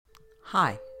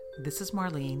Hi, this is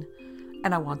Marlene,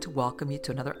 and I want to welcome you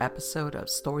to another episode of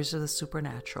Stories of the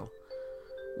Supernatural.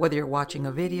 Whether you're watching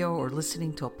a video or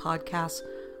listening to a podcast,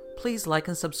 please like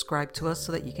and subscribe to us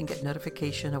so that you can get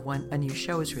notification of when a new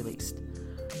show is released.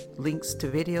 Links to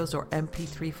videos or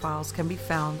MP3 files can be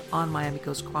found on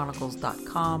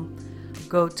MiamiGhostChronicles.com.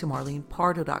 Go to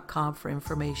MarlenePardo.com for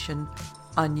information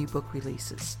on new book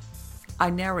releases. I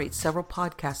narrate several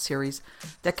podcast series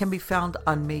that can be found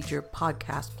on major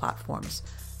podcast platforms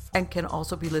and can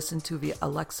also be listened to via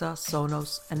Alexa,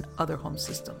 Sonos, and other home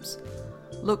systems.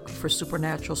 Look for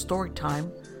Supernatural Storytime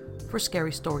for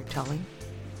scary storytelling,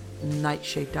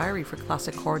 Nightshade Diary for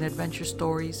classic horror and adventure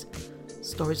stories,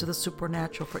 Stories of the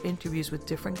Supernatural for interviews with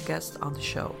different guests on the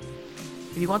show.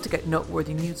 If you want to get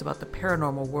noteworthy news about the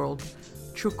paranormal world,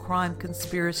 true crime,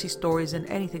 conspiracy stories, and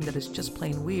anything that is just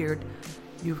plain weird,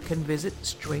 you can visit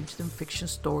Strange Than Fiction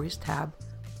Stories tab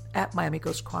at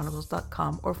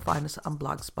MiamiGhostChronicles.com or find us on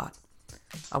Blogspot.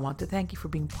 I want to thank you for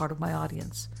being part of my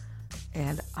audience,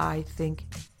 and I think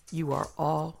you are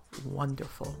all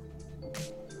wonderful.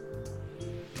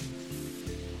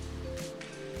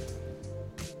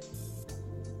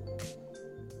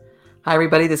 Hi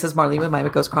everybody, this is Marlene with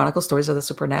Miami Ghost Chronicles, Stories of the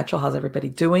Supernatural. How's everybody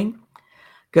doing?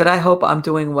 Good, I hope I'm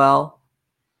doing well.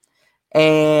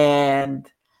 And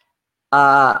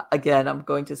again, I'm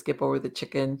going to skip over the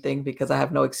chicken thing because I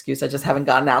have no excuse. I just haven't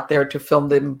gotten out there to film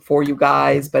them for you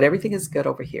guys, but everything is good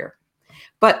over here.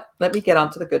 But let me get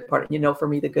on to the good part. You know, for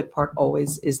me, the good part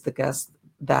always is the guest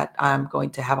that I'm going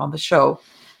to have on the show.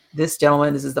 This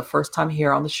gentleman, this is the first time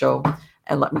here on the show,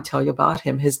 and let me tell you about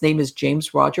him. His name is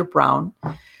James Roger Brown.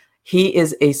 He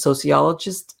is a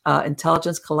sociologist,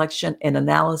 intelligence collection, and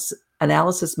analysis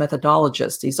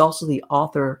methodologist. He's also the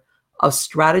author of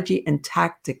Strategy and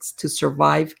Tactics to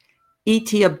Survive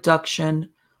ET Abduction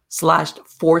 /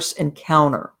 Force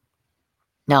Encounter.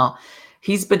 Now,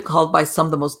 he's been called by some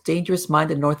the most dangerous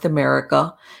mind in North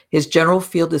America. His general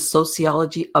field is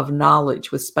sociology of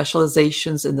knowledge, with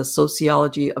specializations in the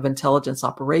sociology of intelligence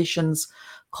operations,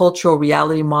 cultural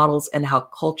reality models, and how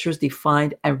cultures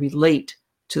define and relate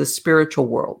to the spiritual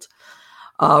world.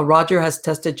 Roger has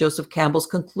tested Joseph Campbell's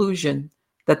conclusion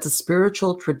that the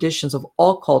spiritual traditions of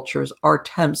all cultures are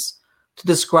attempts to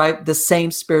describe the same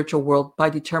spiritual world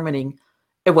by determining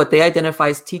if what they identify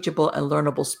as teachable and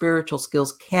learnable spiritual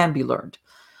skills can be learned.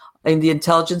 In the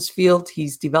intelligence field,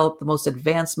 he's developed the most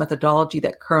advanced methodology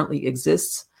that currently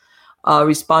exists,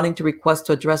 responding to requests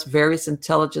to address various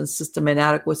intelligence system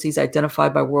inadequacies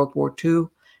identified by World War II.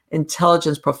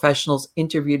 Intelligence professionals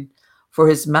interviewed for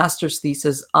his master's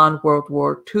thesis on World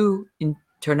War II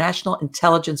international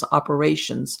intelligence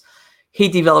operations. He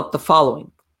developed the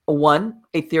following. One,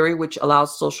 a theory which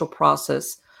allows social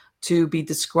process to be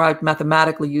described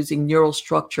mathematically using neural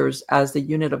structures as the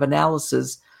unit of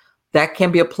analysis that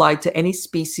can be applied to any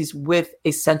species with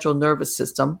a central nervous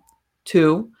system.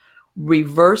 Two,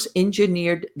 reverse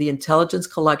engineered the intelligence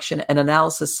collection and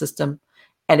analysis system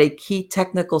and a key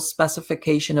technical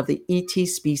specification of the ET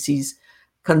species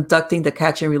conducting the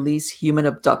catch and release human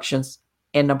abductions.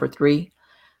 And number three,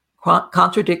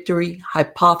 contradictory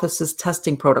hypothesis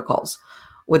testing protocols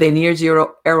with a near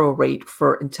zero error rate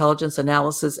for intelligence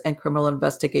analysis and criminal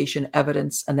investigation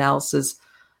evidence analysis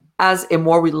as a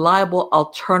more reliable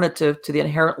alternative to the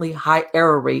inherently high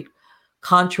error rate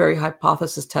contrary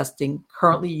hypothesis testing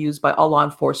currently used by all law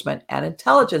enforcement and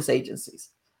intelligence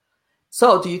agencies.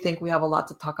 So do you think we have a lot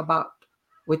to talk about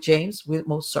with James? We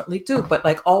most certainly do. But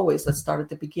like always, let's start at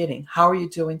the beginning. How are you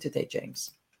doing today,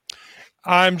 James?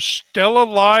 I'm still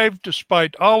alive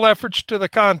despite all efforts to the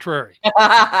contrary.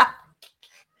 Yeah,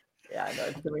 I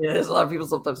know. There's a lot of people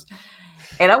sometimes.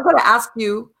 And I'm going to ask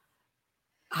you,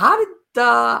 how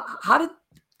did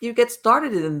you get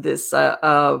started in this?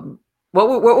 What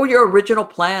were your original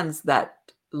plans that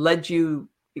led you?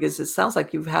 Because it sounds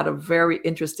like you've had a very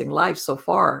interesting life so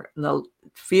far in the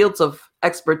fields of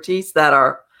expertise that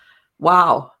are,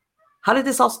 wow. How did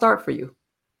this all start for you?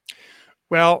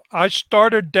 Well, I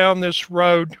started down this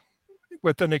road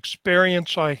with an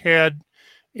experience I had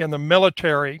in the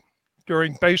military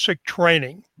during basic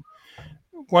training.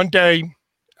 One day,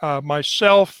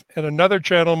 myself and another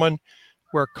gentleman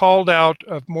were called out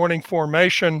of morning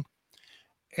formation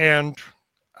and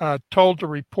told to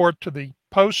report to the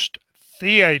post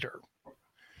theater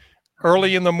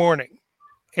early in the morning.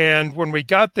 And when we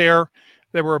got there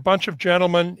were a bunch of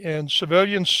gentlemen in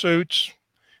civilian suits.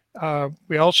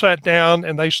 We all sat down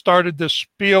and they started this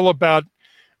spiel about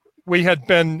we had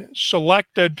been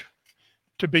selected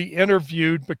to be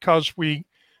interviewed because we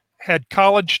had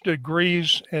college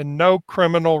degrees and no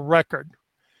criminal record.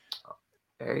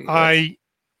 I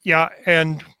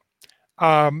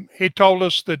He told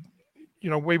us that,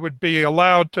 we would be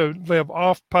allowed to live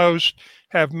off post,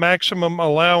 have maximum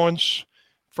allowance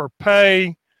for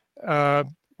pay,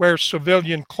 wear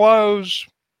civilian clothes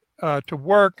to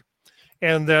work,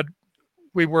 and that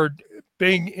we were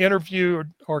being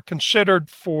interviewed or considered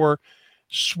for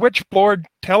switchboard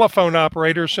telephone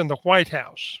operators in the White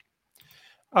House.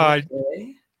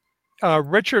 Okay.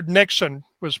 Richard Nixon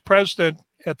was president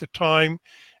at the time,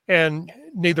 and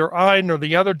neither I nor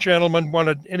the other gentleman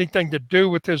wanted anything to do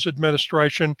with his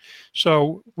administration.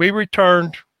 So we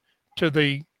returned to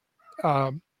the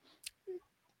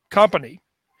company.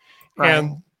 Right.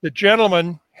 And the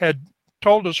gentleman had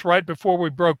told us right before we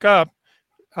broke up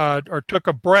or took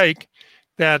a break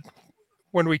that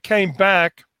when we came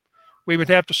back, we would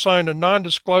have to sign a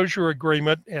non-disclosure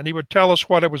agreement, and he would tell us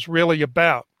what it was really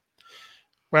about.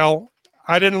 Well,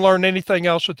 I didn't learn anything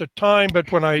else at the time,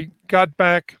 but when I got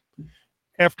back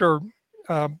after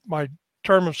my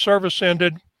term of service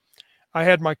ended, I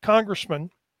had my congressman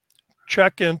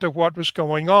check into what was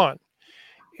going on.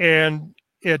 And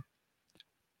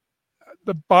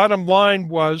the bottom line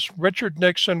was Richard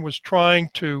Nixon was trying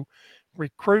to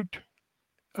recruit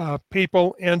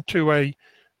people into a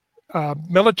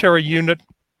military unit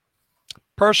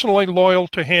personally loyal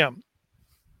to him.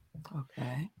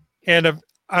 Okay. And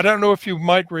I don't know if you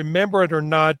might remember it or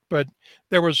not, but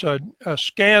there was a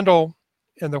scandal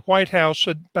in the White House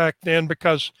back then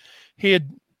because he had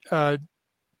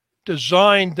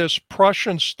designed this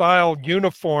Prussian-style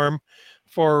uniform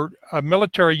for a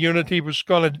military unit he was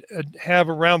going to have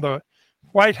around the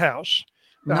White House.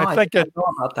 No, I don't know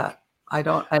about that. I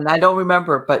don't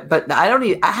remember, but I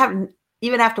don't. I haven't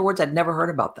even afterwards. I'd never heard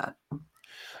about that.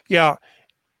 Yeah.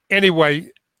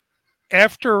 Anyway,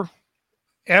 after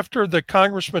the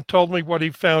congressman told me what he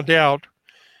found out,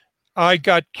 I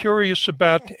got curious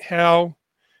about how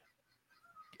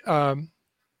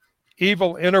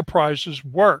evil enterprises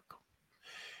work.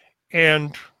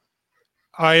 And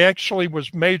I actually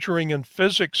was majoring in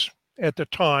physics at the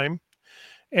time,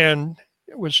 and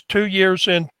it was 2 years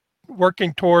in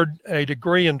working toward a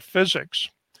degree in physics.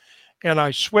 And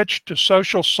I switched to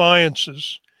social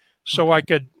sciences so I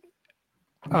could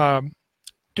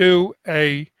do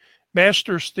a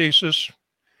master's thesis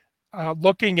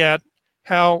looking at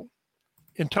how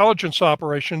intelligence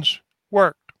operations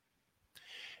worked.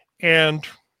 And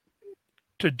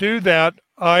to do that,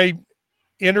 I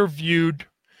interviewed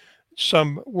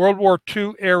some World War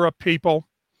II era people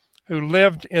who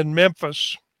lived in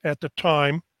Memphis at the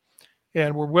time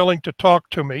and were willing to talk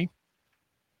to me.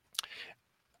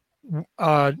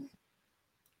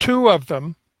 Two of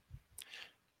them,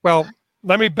 well,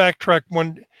 let me backtrack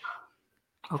one.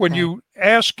 Okay. When you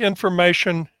ask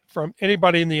information from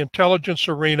anybody in the intelligence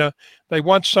arena, they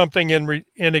want something in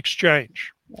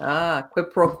exchange.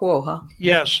 Quid pro quo, huh?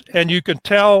 Yes, and you can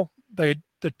tell the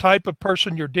type of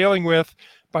person you're dealing with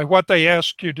by what they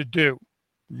ask you to do.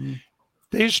 Mm-hmm.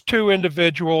 These two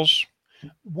individuals,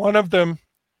 one of them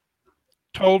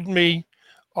told me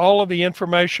all of the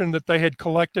information that they had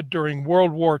collected during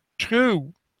World War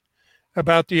II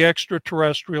about the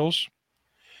extraterrestrials.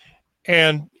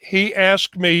 And he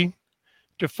asked me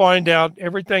to find out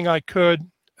everything I could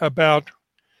about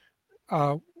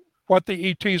what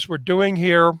the ETs were doing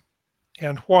here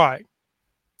and why.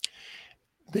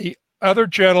 The other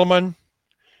gentleman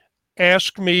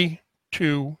asked me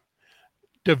to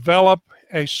develop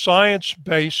a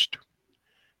science-based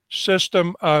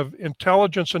system of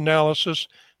intelligence analysis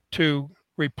to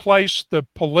replace the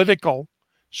political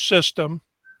system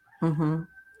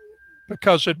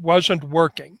because it wasn't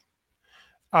working.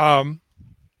 The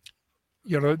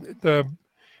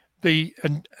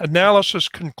analysis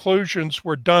conclusions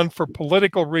were done for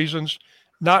political reasons,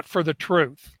 not for the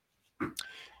truth.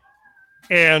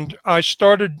 And I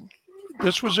started,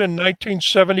 this was in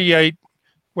 1978,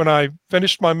 when I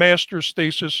finished my master's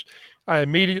thesis. I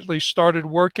immediately started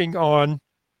working on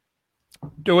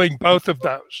doing both of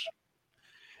those.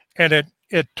 And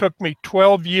it took me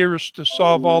 12 years to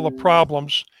solve all the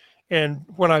problems. And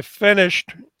when I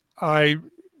finished, I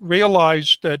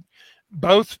realized that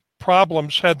both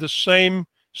problems had the same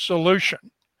solution.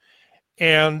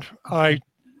 And I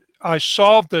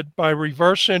solved it by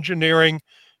reverse engineering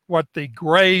what the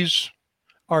Greys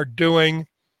are doing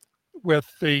with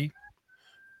the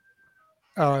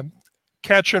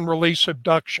catch and release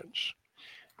abductions.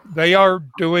 They are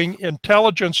doing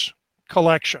intelligence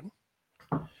collection.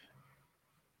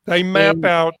 They map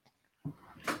out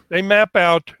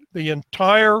the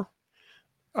entire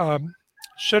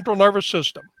central nervous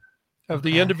system of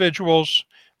the individuals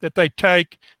that they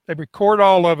take. They record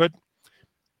all of it,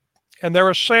 and they're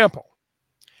a sample.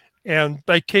 And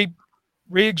they keep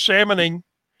re-examining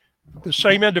the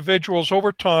same individuals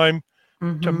over time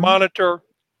to monitor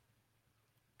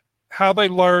how they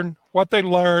learn, what they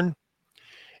learn,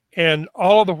 and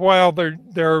all of the while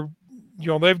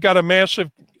they've got a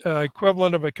massive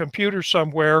equivalent of a computer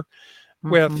somewhere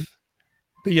with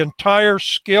the entire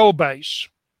skill base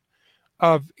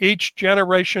of each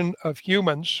generation of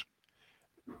humans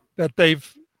that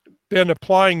they've been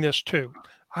applying this to.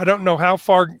 I don't know how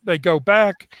far they go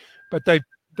back, but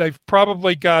they've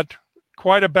probably got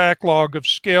quite a backlog of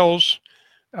skills,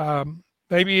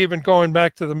 maybe even going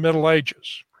back to the Middle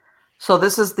Ages. So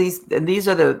these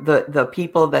are the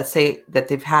people that say that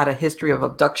they've had a history of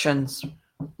abductions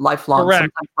lifelong, Correct.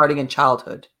 sometimes starting in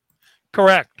childhood.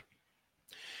 Correct.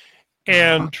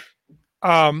 And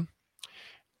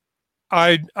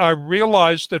I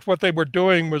realized that what they were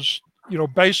doing was,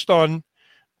 based on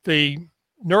the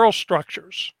neural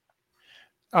structures,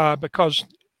 because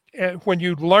when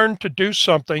you learn to do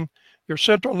something, your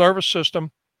central nervous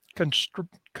system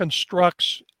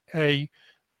constructs a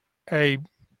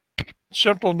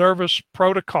central nervous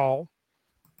protocol,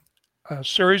 a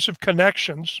series of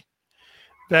connections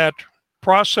that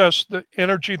process the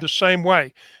energy the same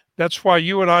way. That's why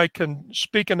you and I can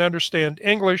speak and understand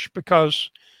English, because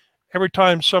every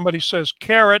time somebody says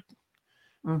carrot,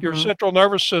 your central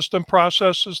nervous system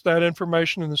processes that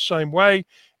information in the same way,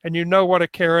 and you know what a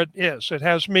carrot is. It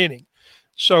has meaning.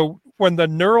 So when the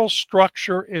neural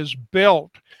structure is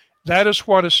built, that is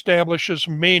what establishes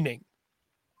meaning.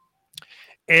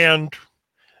 And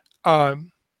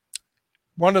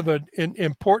one of the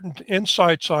important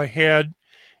insights I had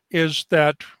is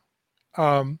that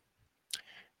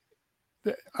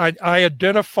I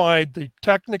identified the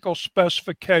technical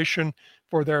specification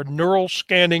for their neural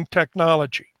scanning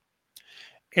technology.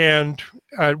 And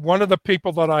one of the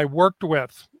people that I worked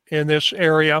with in this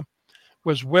area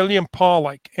was William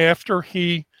Pollack after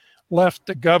he left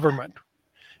the government.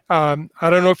 I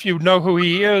don't know if you know who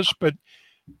he is, but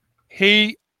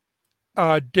he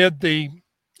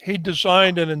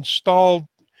designed and installed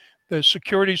the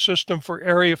security system for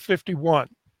Area 51.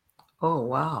 Oh,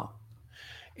 wow.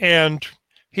 And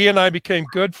he and I became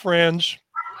good friends.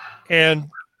 And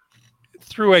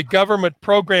through a government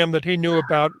program that he knew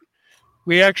about,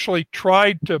 we actually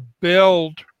tried to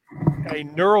build a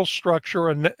neural structure,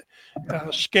 a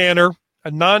scanner,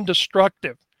 a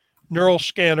non-destructive neural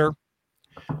scanner,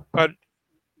 but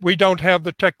we don't have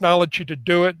the technology to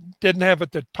do it, didn't have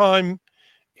at the time,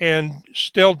 and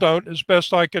still don't, as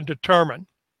best I can determine.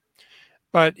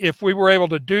 But if we were able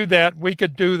to do that, we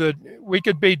could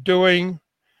be doing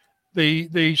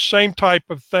the same type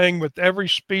of thing with every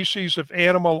species of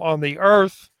animal on the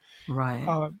earth.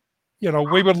 Right.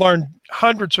 We would learn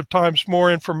hundreds of times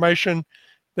more information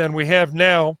than we have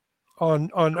now on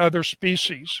other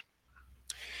species.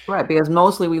 Right, because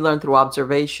mostly we learn through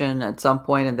observation at some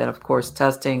point, and then of course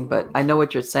testing. But I know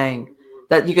what you're saying,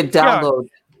 that you could download.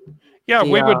 Yeah,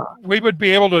 we would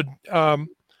be able to,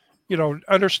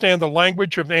 understand the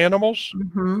language of animals.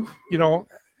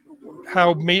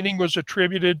 How meaning was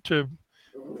attributed to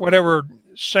whatever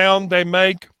sound they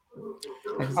make.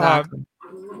 Exactly.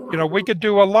 We could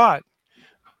do a lot,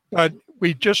 but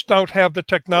we just don't have the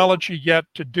technology yet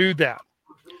to do that.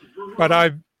 But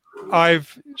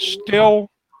I've still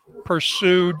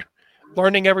pursued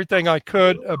learning everything I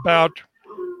could about,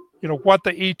 what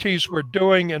the ETs were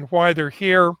doing and why they're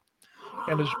here.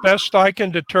 And as best I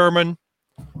can determine,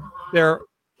 they're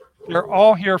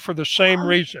all here for the same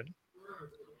reason.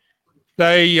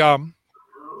 They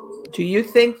do you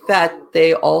think that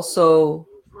they also,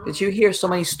 did you hear so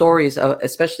many stories,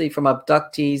 especially from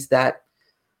abductees, that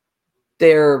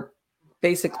they're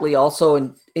basically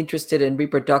also interested in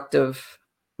reproductive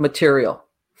material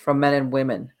from men and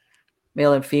women,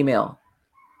 male and female?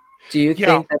 Do you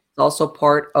think that's also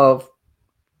part of,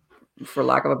 for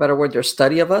lack of a better word, their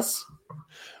study of us?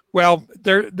 Well,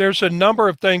 there's a number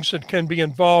of things that can be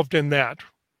involved in that.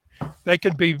 They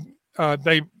can be,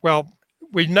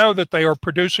 we know that they are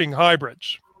producing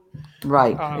hybrids.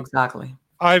 Right, exactly.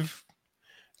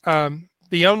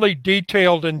 The only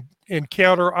detailed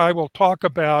encounter I will talk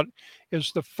about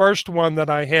is the first one that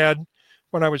I had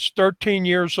when I was 13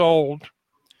 years old.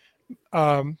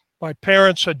 My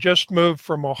parents had just moved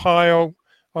from Ohio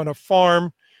on a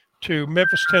farm to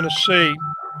Memphis, Tennessee.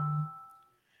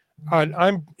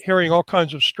 I'm hearing all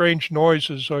kinds of strange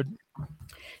noises.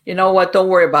 You know what? Don't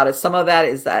worry about it. Some of that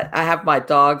is that I have my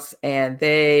dogs and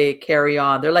they carry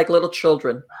on. They're like little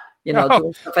children,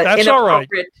 doing stuff that's all right.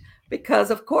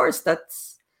 Because of course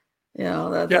that's, I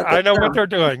know what they're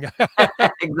doing.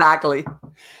 Exactly.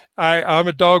 I'm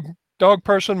a dog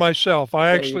person myself. I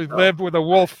actually lived with a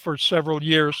wolf for several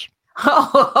years.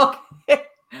 Oh, okay.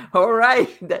 All right.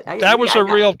 That was a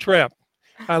real trip.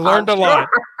 I learned a lot.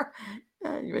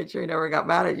 You made sure he never got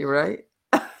mad at you, right?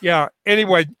 Yeah.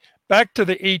 Anyway, back to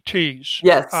the ETs.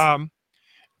 Yes.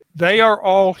 They are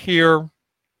all here.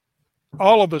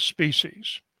 All of the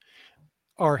species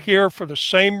are here for the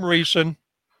same reason.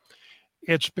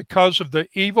 It's because of the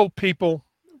evil people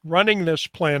running this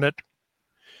planet.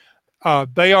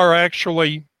 They are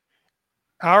actually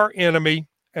our enemy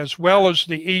as well as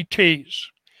the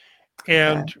ETs.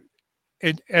 And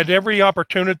at every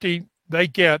opportunity they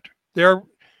get, they're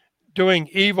doing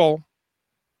evil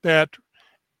that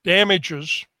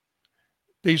damages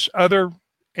these other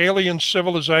alien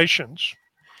civilizations.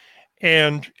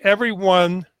 And every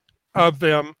one of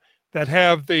them that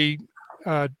have the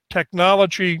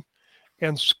technology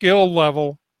and skill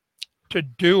level to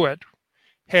do it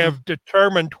have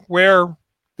determined where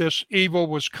this evil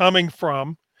was coming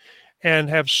from and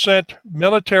have sent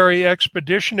military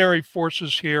expeditionary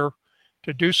forces here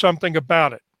to do something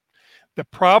about it. The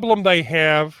problem they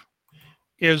have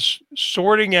is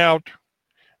sorting out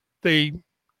the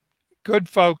good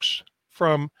folks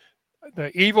from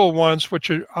the evil ones,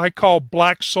 which I call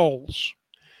black souls,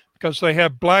 because they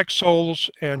have black souls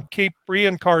and keep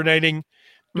reincarnating,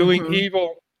 doing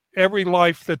evil every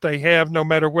life that they have, no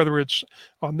matter whether it's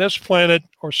on this planet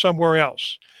or somewhere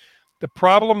else. The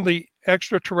problem the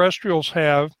extraterrestrials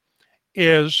have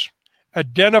is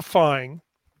identifying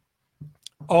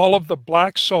all of the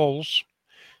black souls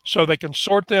so they can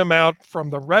sort them out from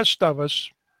the rest of us.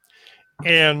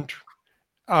 And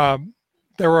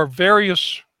there are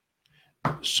various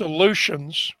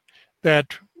solutions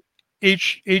that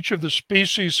each of the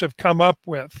species have come up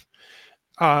with.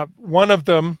 One of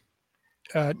them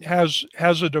has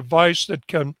a device that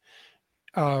can,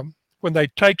 when they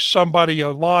take somebody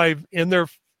alive in their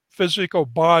physical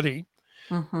body,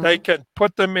 they can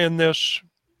put them in this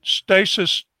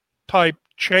stasis type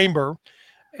chamber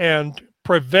and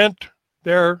prevent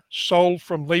their soul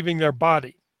from leaving their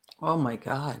body. Oh my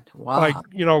God. Wow. Like,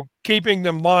 keeping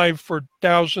them live for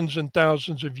thousands and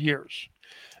thousands of years.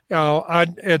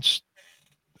 It's,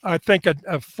 I think,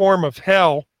 a form of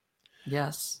hell.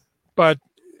 Yes. But,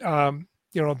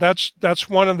 that's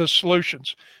one of the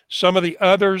solutions. Some of the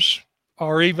others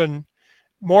are even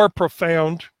more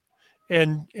profound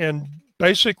and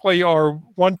basically are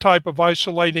one type of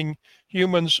isolating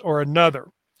humans or another.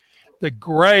 The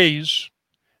grays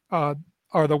are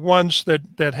the ones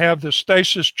that have the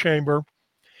stasis chamber,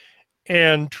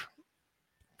 and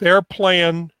their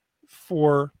plan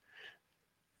for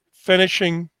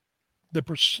finishing the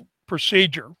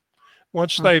procedure,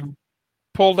 once they've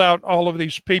pulled out all of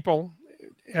these people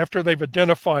after they've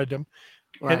identified them,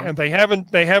 right. and they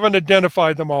haven't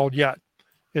identified them all yet,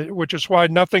 which is why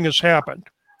nothing has happened.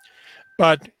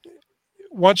 But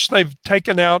once they've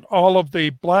taken out all of the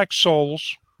black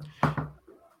souls,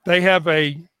 they have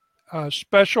a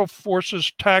special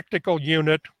forces tactical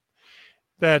unit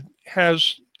that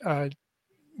has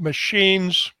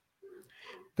machines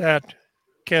that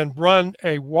can run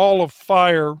a wall of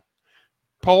fire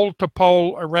pole to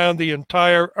pole around the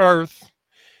entire Earth.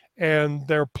 And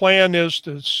their plan is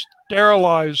to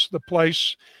sterilize the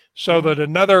place so that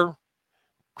another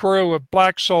crew of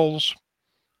black souls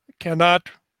cannot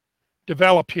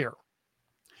develop here.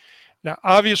 Now,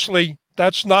 obviously,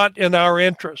 that's not in our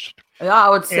interest. Yeah, I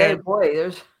would say,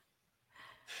 boy,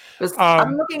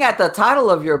 I'm looking at the title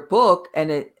of your book, and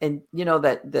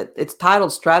that it's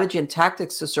titled "Strategy and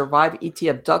Tactics to Survive ET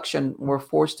Abduction or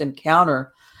Forced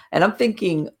Encounter," and I'm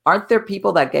thinking, aren't there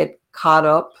people that get caught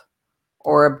up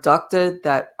or abducted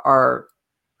that are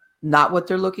not what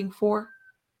they're looking for?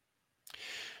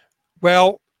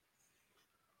 Well,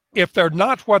 if they're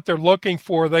not what they're looking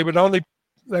for, they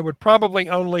would probably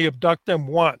only abduct them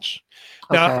once.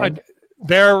 Okay.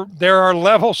 Now, there are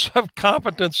levels of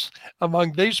competence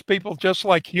among these people, just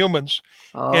like humans.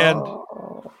 Oh. And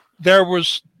there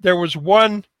was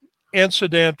one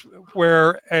incident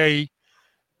where an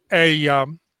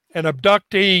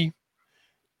abductee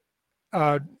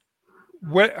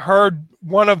heard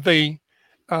one of the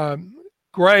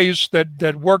grays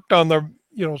that worked on the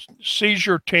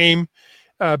seizure team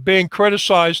being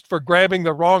criticized for grabbing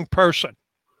the wrong person.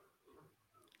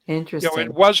 Interesting.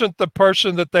 It wasn't the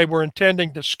person that they were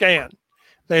intending to scan.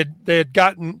 They had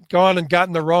gone and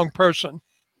gotten the wrong person.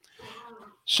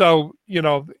 So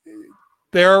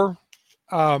there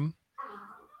are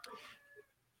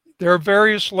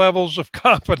various levels of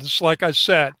competence, like I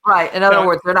said. Right. In other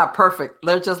words, they're not perfect.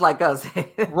 They're just like us.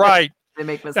 Right. They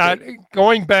make mistakes.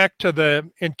 Going back to the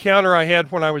encounter I had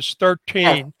when I was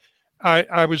 13,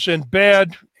 I was in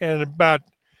bed, and about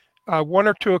 1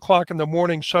 or 2 o'clock in the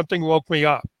morning, something woke me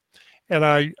up. And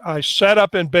I sat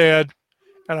up in bed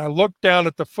and I looked down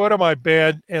at the foot of my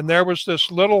bed, and there was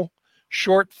this little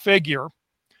short figure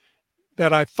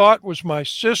that I thought was my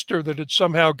sister that had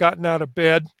somehow gotten out of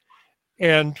bed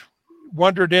and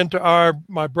wandered into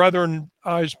my brother and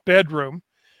I's bedroom.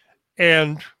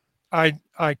 And I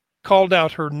called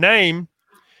out her name.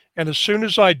 And as soon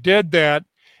as I did that,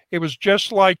 it was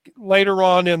just like later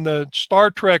on in the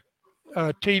Star Trek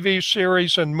TV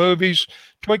series and movies,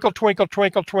 twinkle, twinkle,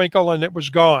 twinkle, twinkle, and it was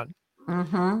gone.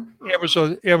 Mm-hmm.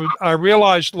 I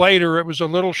realized later it was a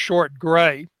little short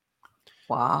gray.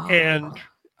 Wow. And,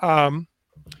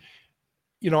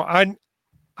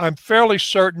 I'm fairly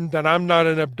certain that I'm not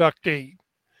an abductee.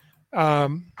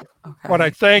 What I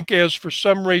think is, for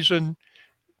some reason,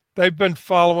 they've been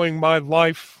following my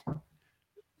life,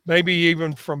 maybe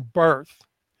even from birth.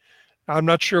 I'm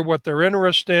not sure what their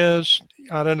interest is.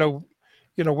 I don't know,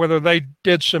 whether they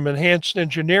did some enhanced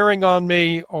engineering on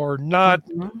me or not,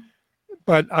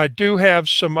 but I do have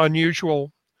some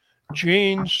unusual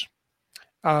genes.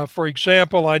 For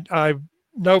example, I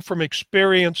know from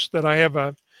experience that I have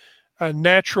a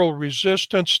natural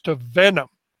resistance to venom.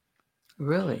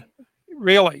 Really?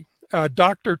 Really. A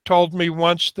doctor told me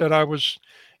once that I was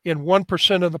in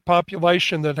 1% of the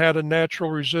population that had a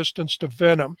natural resistance to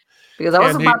venom. Because I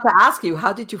was about to ask you,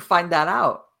 how did you find that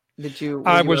out?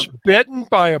 I was bitten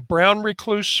by a brown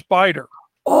recluse spider.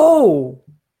 Oh!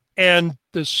 And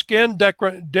the skin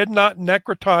did not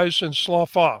necrotize and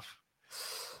slough off.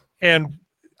 And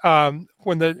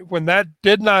when that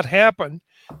did not happen,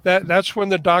 that's when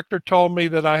the doctor told me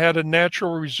that I had a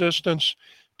natural resistance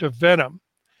to venom.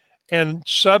 And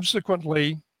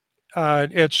subsequently,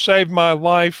 it saved my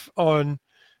life on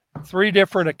 3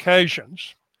 different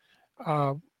occasions.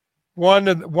 One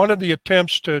of the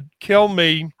attempts to kill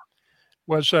me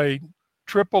was a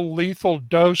triple lethal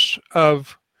dose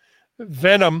of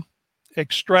venom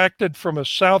extracted from a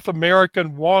South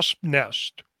American wasp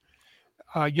nest.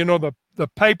 The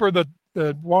paper that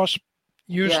the wasp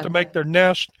used to make their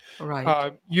nest.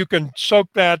 Right. You can soak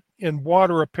that in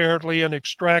water apparently and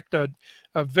extract a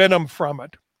venom from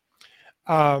it.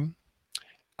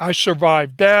 I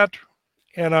survived that,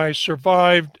 and I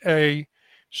survived a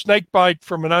snake bite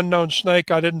from an unknown snake.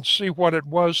 I didn't see what it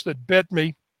was that bit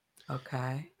me.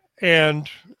 Okay. And,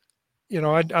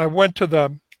 I went to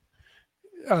the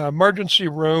emergency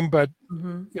room, but,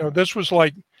 this was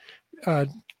like 2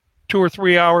 or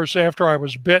 3 hours after I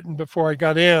was bitten before I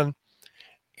got in.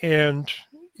 And,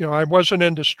 I wasn't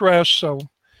in distress, so,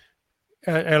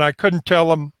 and I couldn't tell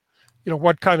them,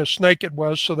 what kind of snake it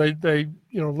was. So they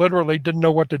literally didn't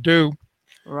know what to do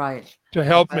to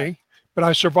help me. But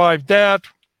I survived that.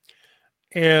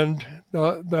 And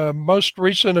the most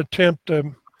recent attempt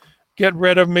to get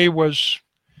rid of me was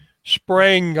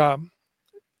spraying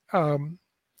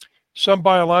some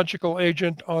biological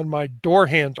agent on my door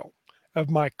handle of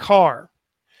my car.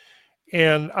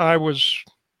 And I was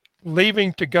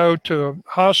leaving to go to a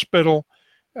hospital.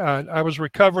 I was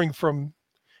recovering from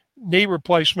knee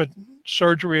replacement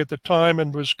surgery at the time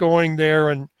and was going there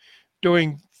and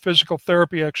doing physical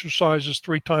therapy exercises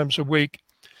 3 times a week.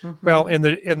 Well, in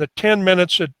the 10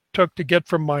 minutes it took to get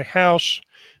from my house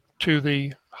to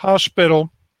the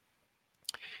hospital,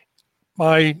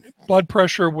 my blood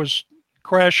pressure was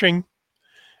crashing.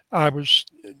 I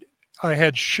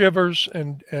had shivers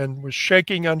and was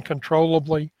shaking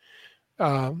uncontrollably.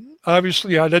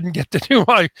 Obviously, I didn't get to do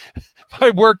my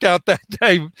workout that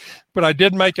day, but I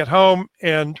did make it home.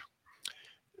 And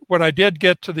when I did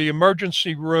get to the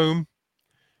emergency room,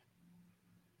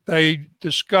 they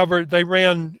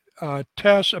ran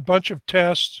tests, a bunch of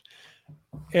tests,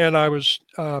 and I was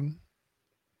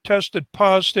tested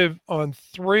positive on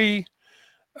 3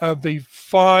 of the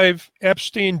 5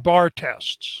 Epstein-Barr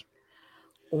tests.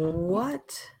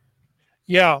 What?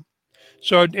 Yeah.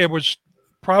 So it was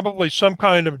probably some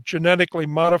kind of genetically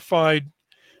modified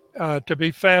to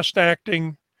be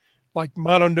fast-acting, like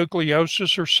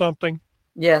mononucleosis or something.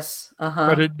 Yes.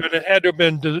 But it had to have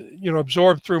been,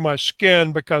 absorbed through my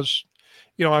skin because,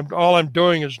 all I'm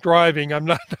doing is driving. I'm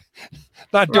not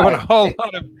doing a whole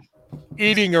lot of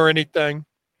eating or anything.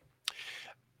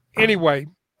 Anyway,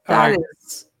 that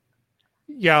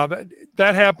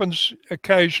happens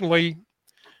occasionally.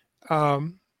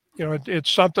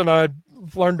 It's something I've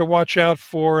learned to watch out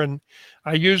for, and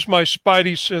I use my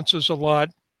spidey senses a lot.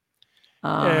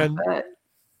 I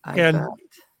bet.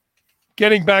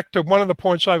 Getting back to one of the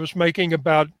points I was making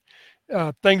about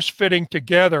things fitting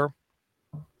together,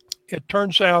 it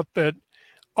turns out that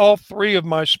all 3 of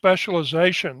my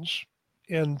specializations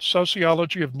in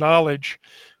sociology of knowledge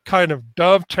kind of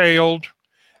dovetailed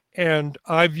and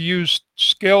I've used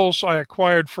skills I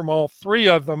acquired from all three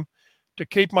of them to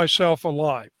keep myself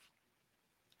alive.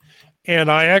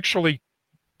 And I actually,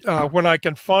 when I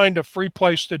can find a free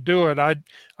place to do it, I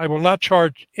will not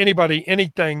charge anybody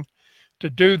anything to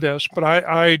do this, but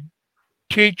I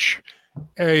teach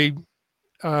a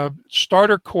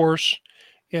starter course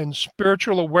in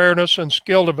spiritual awareness and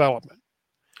skill development.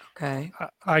 Okay.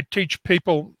 I teach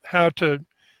people how to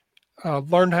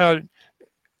learn how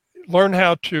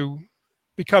to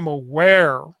become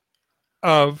aware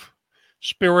of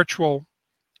spiritual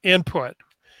input.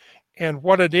 And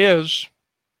what it is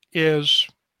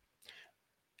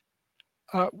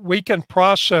we can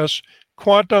process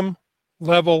quantum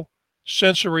level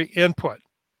sensory input.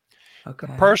 Okay.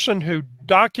 The person who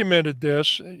documented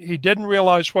this, he didn't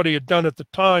realize what he had done at the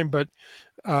time, but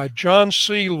John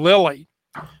C. Lilly,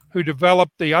 who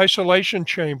developed the isolation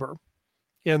chamber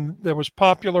that was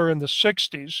popular in the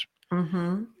 60s,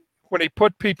 Mm-hmm. when he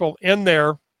put people in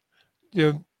there,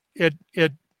 it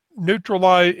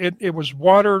neutralized, it was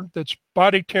water that's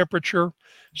body temperature,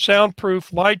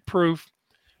 soundproof, lightproof,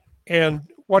 and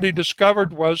what he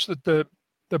discovered was that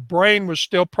the brain was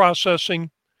still processing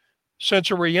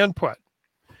sensory input.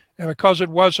 And because it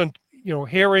wasn't,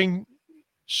 hearing,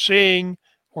 seeing,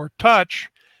 or touch,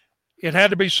 it had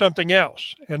to be something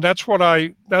else. And that's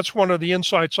one of the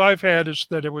insights I've had, is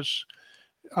that it was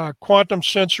quantum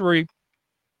sensory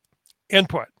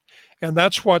input. And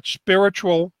that's what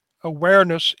spiritual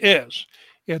awareness is.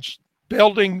 It's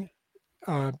building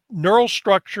neural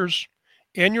structures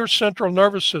in your central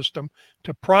nervous system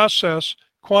to process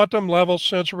quantum level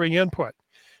sensory input.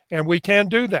 And we can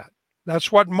do that. That's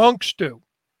what monks do.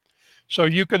 So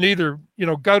you can either,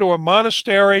 go to a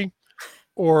monastery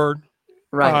or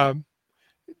Right.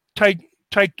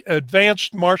 take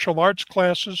advanced martial arts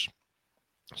classes,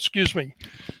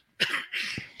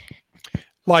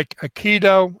 like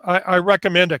Aikido. I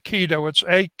recommend Aikido. It's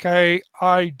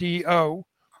Akido.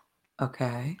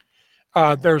 Okay.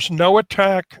 There's no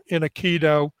attack in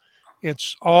Aikido.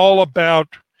 It's all about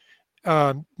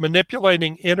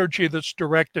manipulating energy that's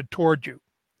directed toward you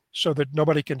so that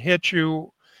nobody can hit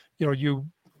you. You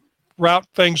route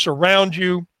things around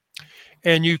you,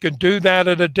 and you can do that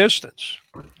at a distance.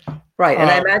 Right. And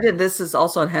I imagine this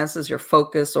also enhances your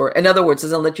focus, or in other words,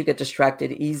 doesn't let you get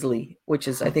distracted easily, which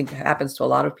is, I think, happens to a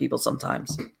lot of people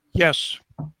sometimes. Yes.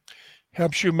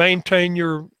 Helps you maintain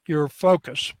your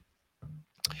focus.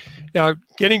 Now,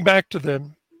 getting back to the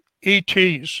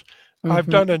ETs, I've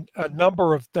done a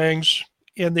number of things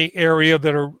in the area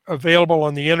that are available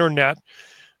on the internet.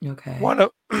 Okay.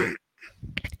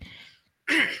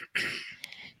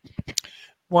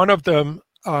 One of them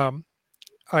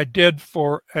I did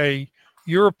for a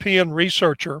European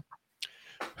researcher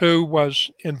who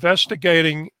was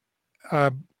investigating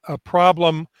a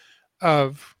problem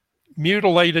of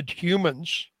mutilated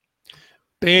humans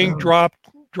being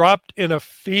dropped in a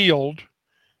field,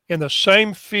 in the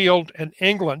same field in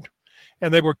England,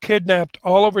 and they were kidnapped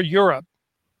all over Europe.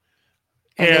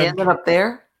 And they ended up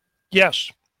there?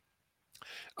 Yes.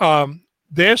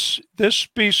 This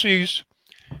species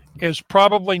is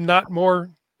probably not more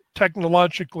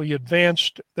technologically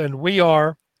advanced than we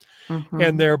are,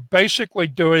 and they're basically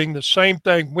doing the same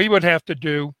thing we would have to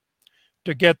do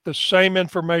to get the same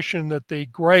information that the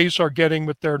Greys are getting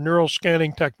with their neural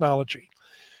scanning technology.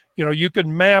 You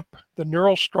can map the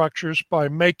neural structures by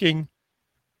making,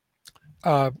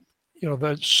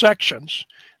 the sections,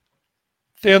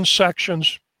 thin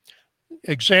sections,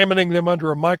 examining them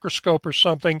under a microscope or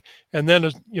something, and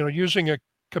then, using a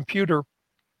computer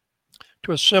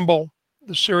to assemble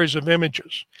the series of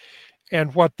images.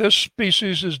 And what this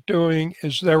species is doing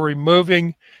is they're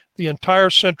removing the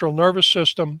entire central nervous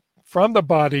system from the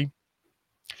body,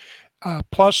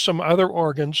 plus some other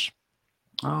organs.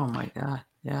 Oh my God.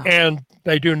 Yeah. And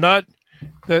they do not,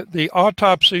 the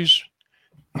autopsies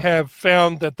have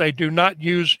found that they do not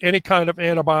use any kind of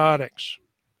antibiotics,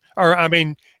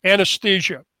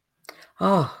 anesthesia.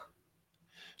 Oh.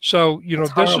 So,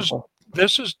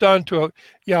 this is done to,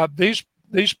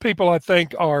 these people, I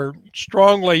think, are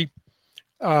strongly,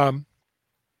 have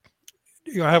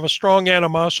a strong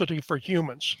animosity for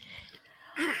humans.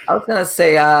 I was gonna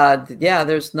say,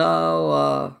 there's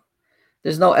no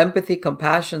empathy,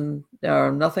 compassion,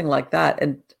 or nothing like that.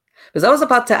 And because I was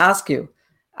about to ask you,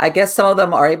 I guess some of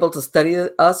them are able to study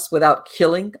us without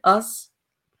killing us,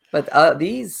 but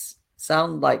these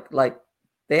sound like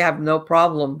they have no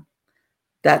problem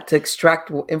to extract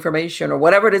information or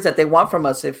whatever it is that they want from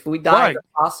us if we die in the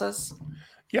process.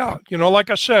 Yeah,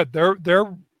 like I said, they're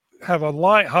have a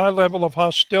high level of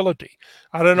hostility.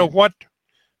 I don't know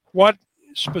what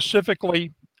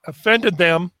specifically offended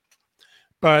them,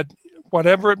 but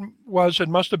whatever it was, it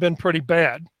must have been pretty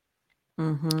bad.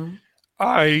 Mm-hmm.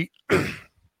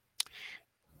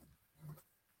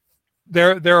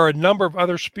 There are a number of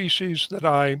other species that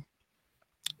I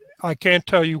can't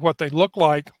tell you what they look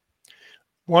like.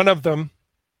 One of them,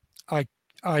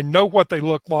 I know what they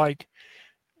look like.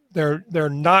 They're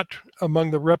not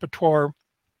among the repertoire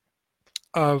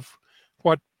of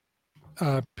what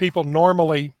people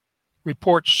normally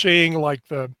report seeing, like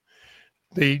the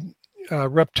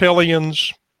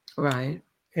reptilians, Right.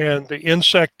 and the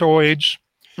insectoids.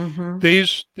 Mm-hmm.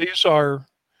 These are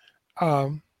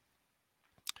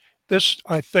this,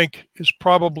 I think, is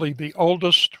probably the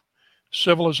oldest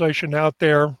civilization out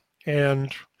there,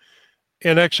 and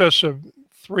in excess of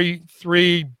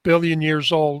 3 billion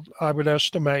years old, I would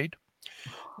estimate.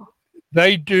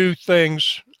 They do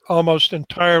things almost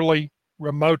entirely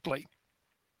remotely.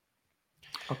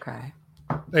 Okay.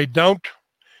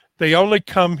 They only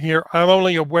come here. I'm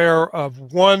only aware of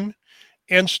one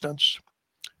instance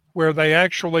where they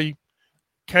actually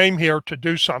came here to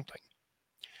do something.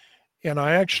 And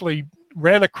I actually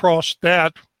ran across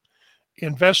that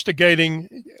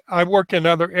investigating. I work in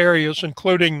other areas,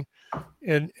 including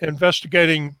in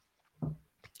investigating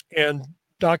and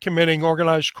documenting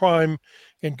organized crime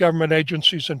in government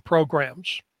agencies and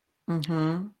programs.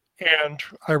 Mm-hmm. And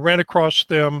I ran across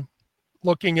them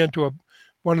looking into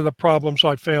one of the problems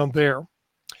I found there.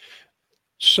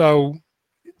 So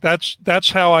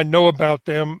that's how I know about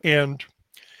them. And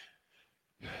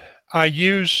I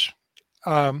use,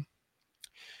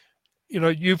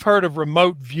 you've heard of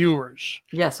remote viewers.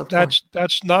 Yes, of course.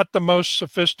 That's not the most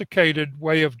sophisticated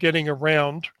way of getting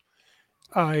around.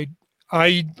 I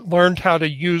learned how to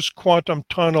use quantum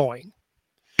tunneling,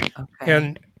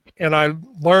 Okay. and I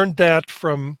learned that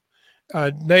from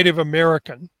Native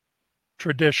American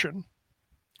tradition.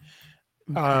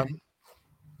 Okay.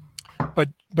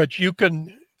 But you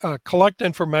can collect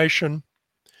information.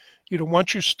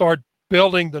 Once you start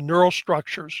building the neural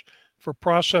structures for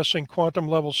processing quantum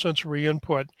level sensory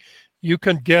input, you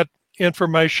can get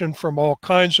information from all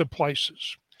kinds of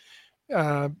places.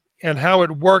 And how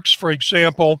it works, for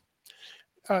example,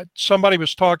 somebody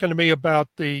was talking to me about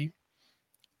the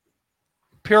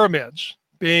pyramids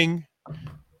being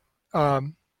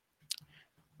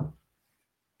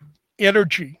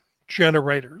energy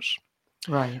generators.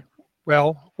 Right.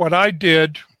 Well, what I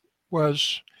did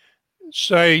was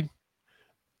say,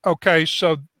 okay,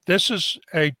 so this is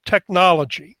a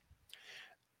technology.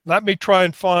 Let me try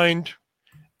and find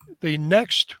the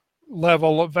next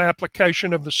level of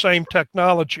application of the same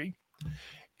technology.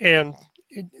 And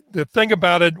the thing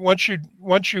about it, once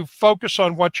you focus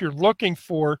on what you're looking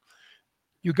for,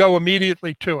 you go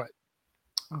immediately to it.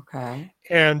 Okay.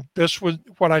 And this was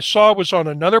what I saw was on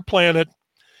another planet,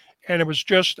 and it was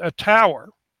just a tower.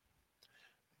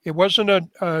 It wasn't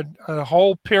a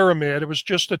whole pyramid. It was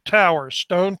just a tower,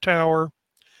 stone tower,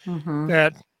 Mm-hmm.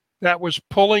 that was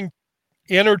pulling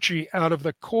energy out of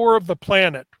the core of the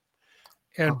planet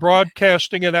and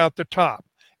broadcasting it out the top.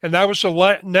 And that was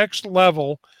the next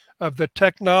level of the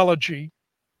technology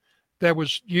that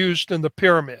was used in the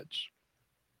pyramids.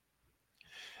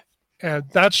 And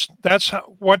that's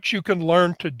what you can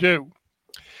learn to do.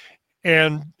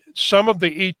 And some of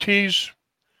the ETs,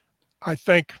 I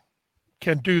think,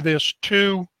 can do this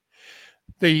too.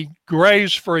 The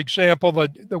Greys, for example,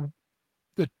 the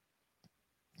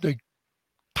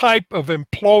type of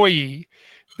employee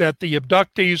that the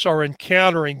abductees are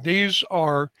encountering, these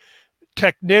are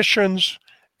technicians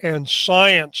and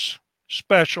science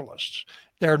specialists.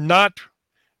 They're not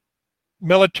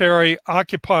military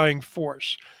occupying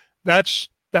force. That's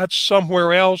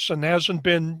somewhere else and hasn't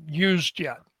been used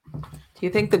yet. Do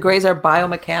you think the Greys are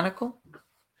biomechanical?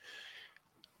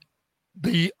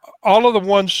 All of the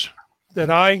ones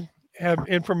that I have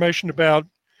information about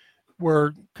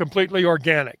were completely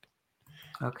organic.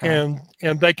 Okay.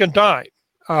 And they can die.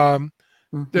 Mm-hmm.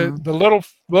 The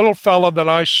little fella that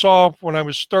I saw when I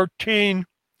was 13,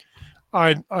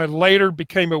 I later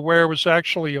became aware was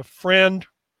actually a friend.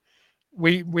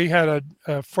 We had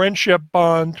a friendship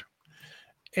bond,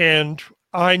 and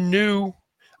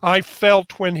I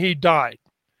felt when he died.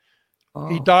 Oh.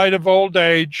 He died of old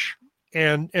age,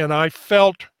 and I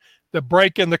felt the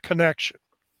break in the connection.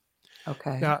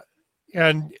 Okay. Now,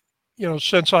 and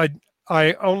since I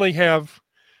only have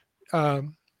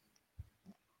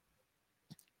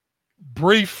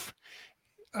brief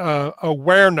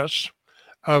awareness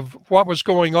of what was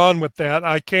going on with that,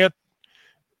 I can't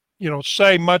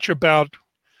say much about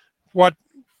what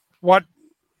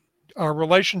our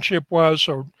relationship was,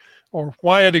 or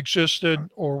why it existed,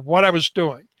 or what I was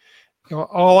doing.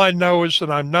 All I know is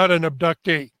that I'm not an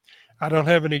abductee. I don't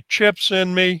have any chips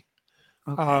in me.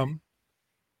 Okay.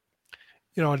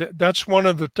 That's one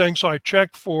of the things I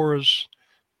check for is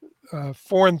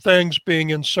foreign things being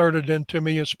inserted into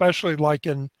me, especially like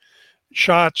in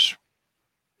shots,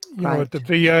 Right. at the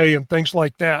VA and things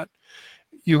like that.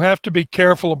 You have to be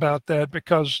careful about that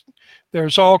because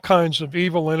there's all kinds of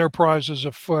evil enterprises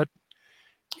afoot.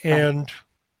 Right. And,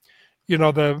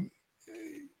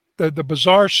 the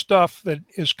bizarre stuff that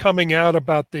is coming out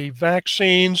about the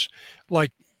vaccines,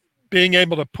 like being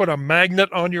able to put a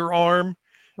magnet on your arm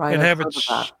Right. and I've have it heard of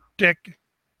that. stick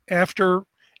after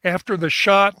the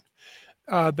shot.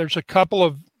 There's a couple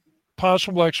of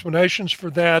possible explanations for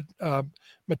that.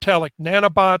 Metallic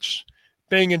nanobots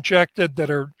being injected that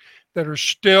are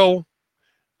still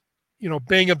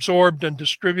being absorbed and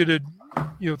distributed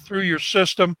through your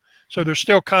system, so they're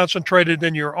still concentrated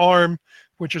in your arm,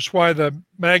 which is why the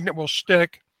magnet will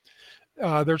stick.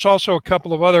 There's also a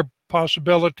couple of other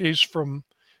possibilities from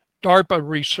DARPA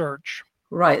research.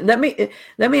 Right. Let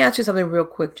me ask you something real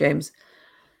quick, James.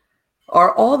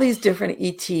 Are all these different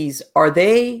ETs, are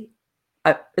they,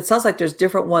 it sounds like there's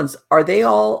different ones. Are they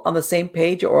all on the same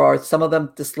page, or are some of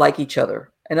them dislike each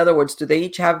other? In other words, do they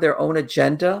each have their own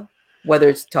agenda, whether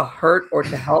it's to hurt or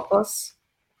to help us?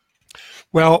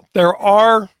 Well, there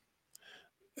are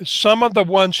some of the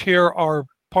ones here are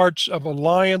parts of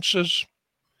alliances,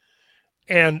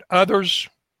 and others,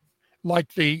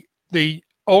 like the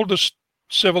oldest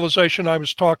civilization I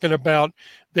was talking about,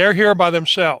 they're here by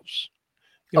themselves.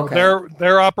 Okay.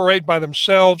 They're operate by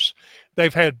themselves.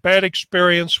 They've had bad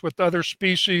experience with other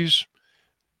species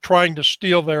trying to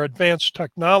steal their advanced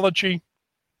technology.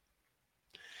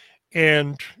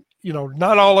 And,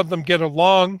 not all of them get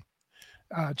along.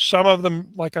 Some of them,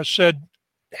 like I said,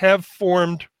 have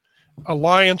formed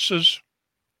alliances,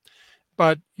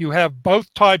 but you have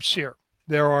both types here.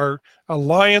 There are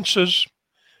alliances,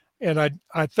 and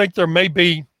I think there may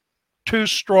be two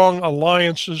strong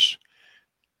alliances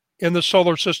in the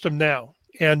solar system now.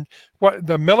 And what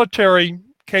the military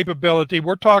capability,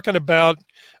 we're talking about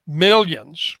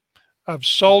millions of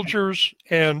soldiers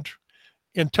and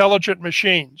intelligent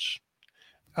machines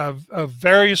of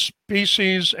various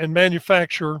species and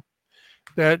manufacture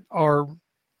that are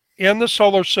in the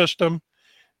solar system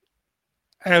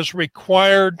as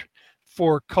required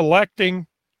for collecting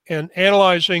and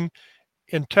analyzing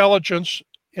intelligence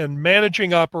and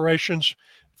managing operations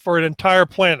for an entire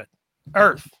planet,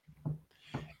 Earth.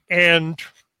 And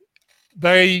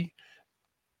they,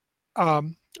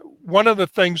 one of the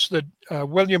things that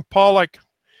William Pollack,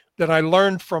 that I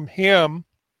learned from him,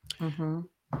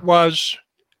 was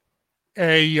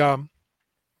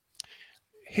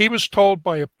he was told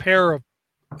by a pair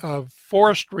of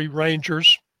forestry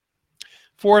rangers,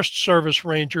 Forest Service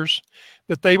rangers,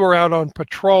 that they were out on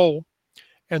patrol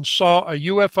and saw a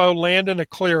UFO land in a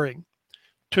clearing.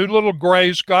 Two little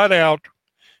grays got out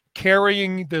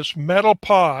carrying this metal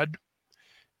pod,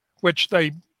 which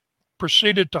they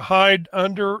proceeded to hide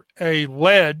under a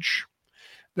ledge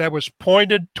that was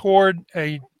pointed toward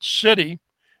a city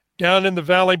down in the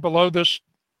valley below this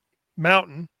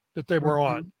mountain that they were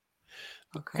on.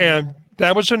 Okay. And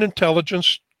that was an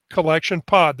intelligence collection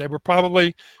pod. They were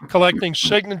probably collecting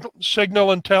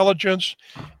signal intelligence,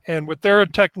 and with their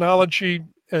technology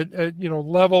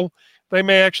level, they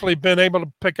may actually have been able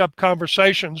to pick up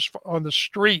conversations on the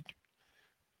street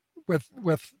with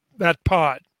that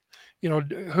pod.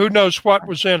 Who knows what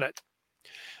was in it.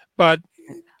 But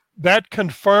that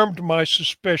confirmed my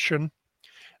suspicion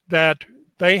that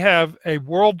they have a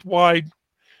worldwide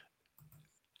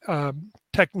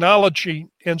technology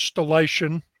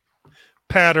installation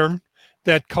pattern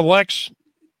that collects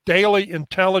daily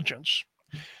intelligence.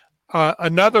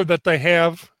 Another that they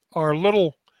have are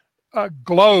little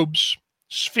globes,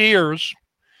 spheres,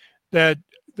 that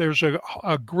there's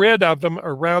a grid of them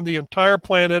around the entire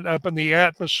planet up in the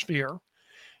atmosphere.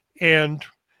 And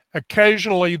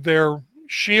occasionally their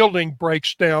shielding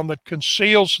breaks down that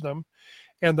conceals them,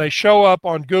 and they show up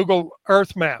on Google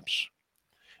Earth maps.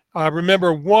 I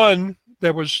remember one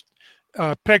that was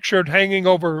pictured hanging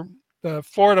over the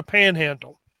Florida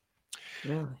Panhandle.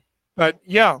 Really? But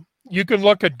yeah, you can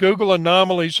look at Google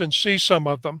anomalies and see some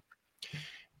of them.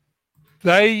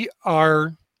 They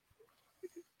are,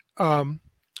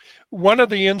 one of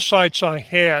the insights I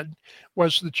had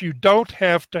was that you don't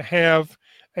have to have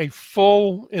a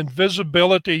full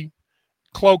invisibility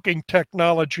cloaking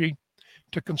technology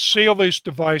to conceal these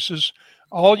devices.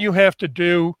 All you have to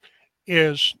do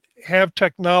is have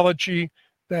technology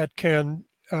that can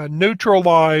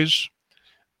neutralize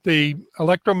the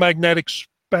electromagnetic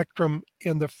spectrum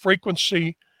in the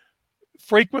frequencies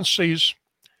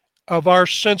of our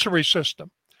sensory system.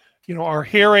 our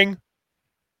hearing,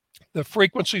 the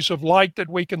frequencies of light that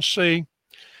we can see.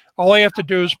 All they have to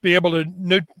do is be able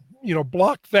to,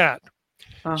 block that.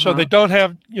 So they don't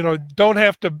have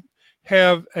to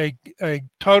have a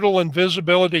total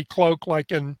invisibility cloak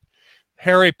like in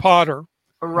Harry Potter.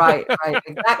 Right.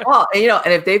 Exactly. Well,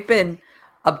 and if they've been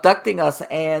abducting us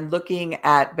and looking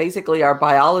at basically our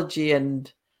biology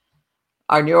and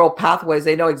our neural pathways,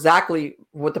 they know exactly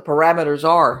what the parameters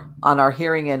are on our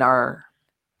hearing and our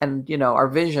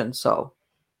vision. So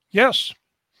yes.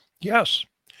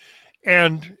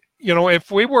 And if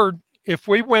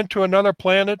we went to another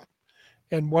planet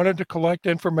and wanted to collect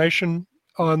information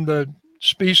on the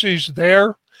species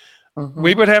there,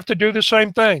 we would have to do the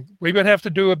same thing. We would have to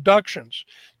do abductions.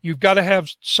 You've got to have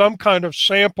some kind of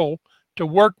sample to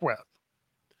work with.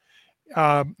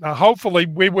 Hopefully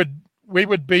we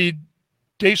would be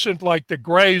decent like the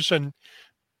Greys and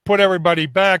put everybody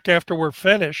back after we're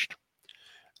finished.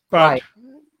 But,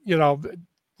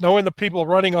 knowing the people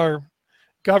running our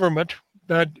government,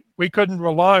 that we couldn't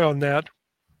rely on that.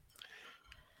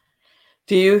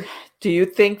 Do you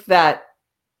think that,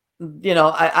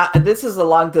 this is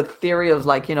along the theory of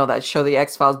that show, The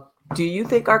X-Files. Do you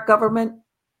think our government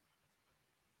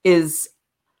is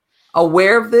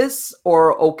aware of this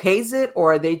or okays it,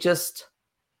 or are they just,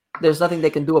 there's nothing they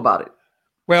can do about it?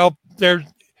 Well,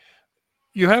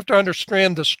 you have to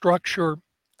understand the structure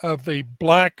of the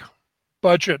black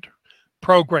budget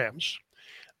programs.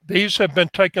 These have been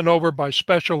taken over by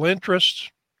special interests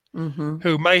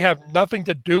who may have nothing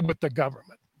to do with the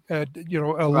government.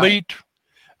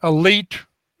 Elite,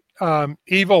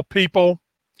 evil people,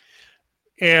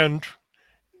 and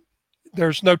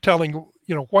there's no telling,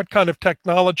 what kind of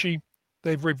technology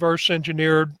they've reverse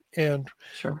engineered and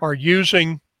are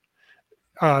using.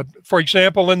 For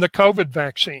example, in the COVID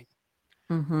vaccine,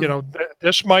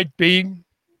 this might be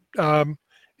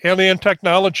alien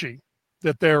technology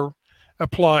that they're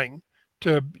applying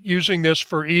to using this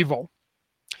for evil.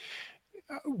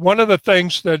 One of the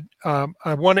things that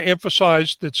I want to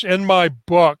emphasize that's in my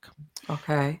book,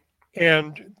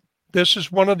 and this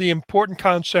is one of the important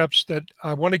concepts that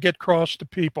I want to get across to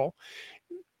people,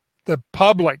 the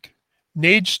public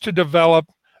needs to develop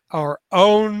our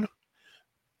own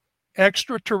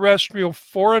extraterrestrial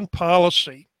foreign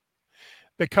policy,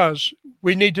 because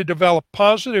we need to develop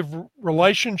positive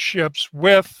relationships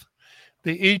with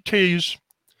the ETs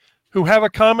who have a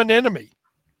common enemy.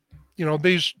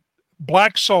 These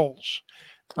black souls.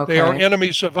 They are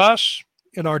enemies of us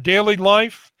in our daily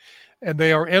life, and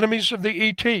they are enemies of the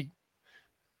ET.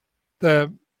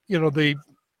 The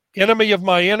enemy of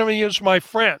my enemy is my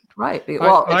friend. Right.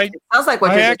 Well, it sounds like what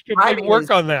I actively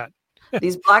work on that.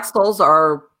 These black souls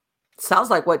sounds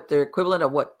like what the equivalent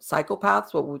of what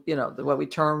psychopaths, what we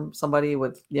term somebody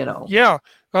with, Yeah.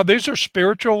 These are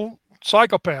spiritual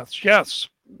psychopaths. Yes.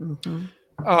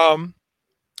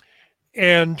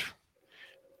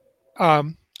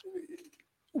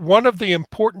 One of the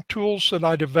important tools that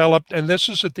I developed, and this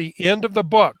is at the end of the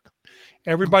book,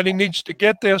 everybody needs to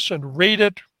get this and read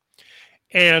it.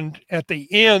 And at the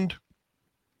end,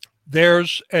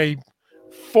 there's a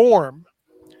form.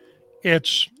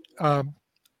 It's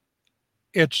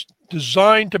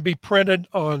designed to be printed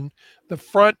on the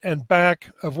front and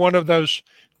back of one of those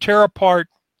tear apart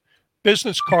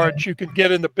business cards you can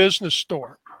get in the business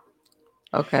store.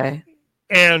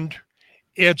 And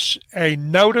it's a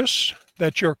notice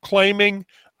that you're claiming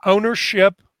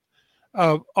ownership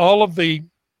of all of the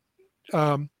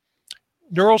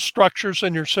neural structures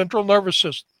in your central nervous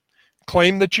system.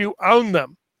 Claim that you own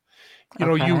them.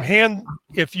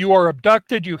 If you are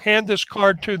abducted, you hand this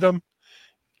card to them.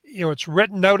 It's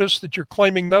written notice that you're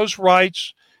claiming those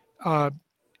rights,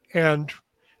 and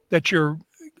that you're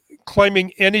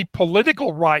claiming any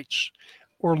political rights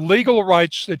or legal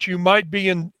rights that you might be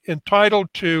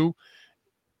entitled to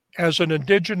as an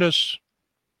indigenous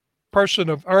person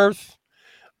of Earth,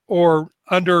 or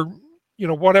under,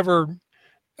 whatever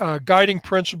guiding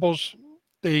principles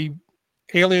the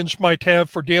aliens might have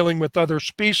for dealing with other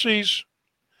species,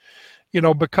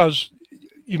 because,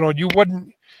 you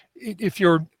wouldn't,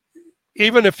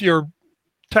 even if you're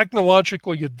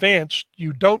technologically advanced,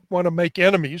 you don't want to make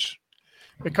enemies,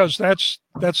 because that's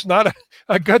not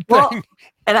a good thing.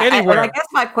 Anywhere. I guess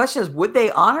my question is, would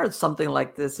they honor something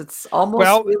like this? It's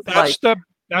almost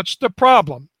that's the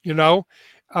problem, and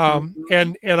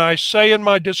I say in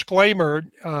my disclaimer,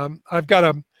 I've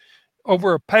got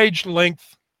over a page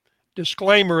length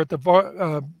disclaimer at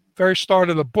the very start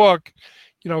of the book.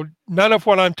 None of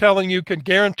what I'm telling you can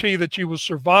guarantee that you will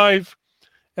survive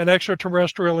an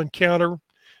extraterrestrial encounter,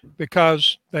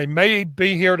 because they may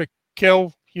be here to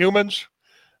kill humans,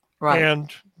 Right.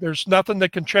 and there's nothing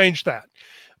that can change that.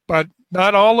 But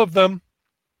not all of them.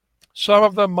 Some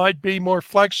of them might be more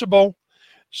flexible.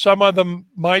 Some of them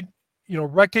might,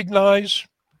 recognize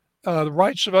the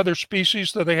rights of other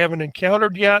species that they haven't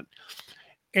encountered yet.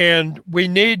 And we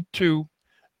need to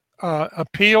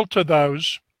appeal to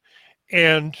those.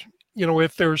 And,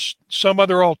 if there's some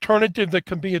other alternative that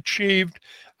can be achieved,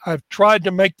 I've tried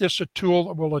to make this a tool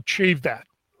that will achieve that.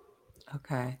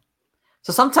 Okay.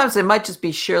 So sometimes it might just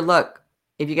be sheer luck.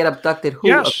 If you get abducted, who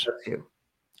Yes. abducts you?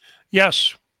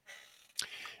 Yes,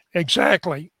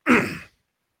 exactly.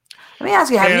 Let me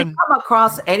ask you, have you come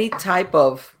across any type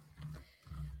of,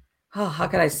 how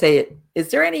can I say it? Is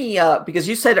there any, because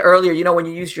you said earlier, when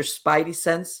you use your spidey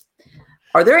sense,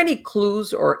 are there any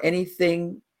clues or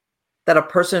anything that a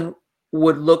person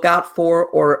would look out for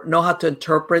or know how to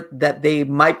interpret that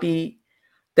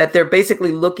that they're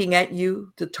basically looking at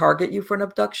you to target you for an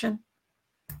abduction?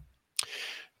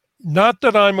 Not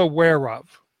that I'm aware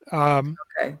of.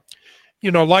 Okay.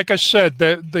 Like I said,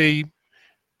 the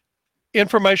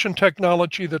information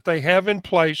technology that they have in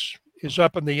place is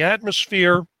up in the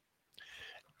atmosphere,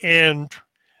 and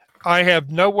I have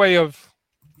no way of,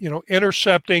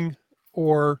 intercepting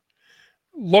or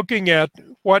looking at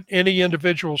what any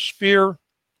individual sphere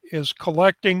is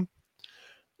collecting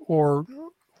or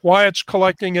why it's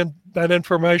collecting that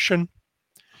information.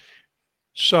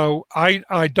 So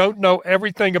I don't know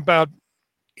everything about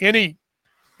any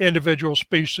individual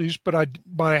species, but I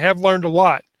have learned a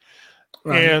lot.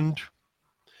 Right. And,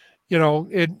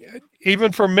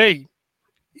 even for me,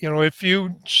 if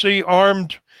you see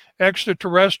armed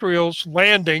extraterrestrials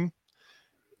landing,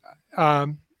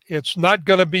 it's not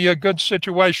going to be a good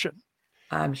situation.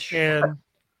 I'm sure. And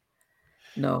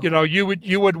no. you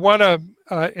would want to,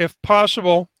 if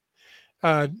possible,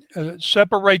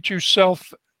 separate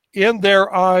yourself in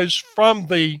their eyes from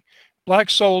the black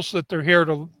souls that they're here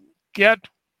to get,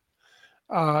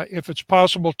 if it's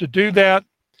possible to do that.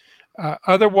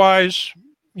 Otherwise,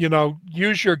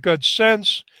 use your good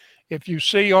sense. If you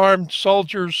see armed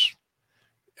soldiers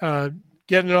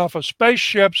getting off of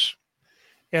spaceships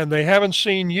and they haven't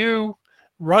seen you,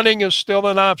 running is still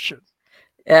an option.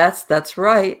 Yes, that's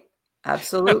right.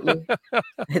 Absolutely.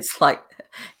 It's like,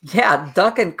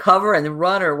 duck and cover and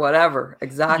run or whatever.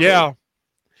 Exactly. Yeah.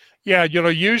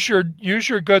 Use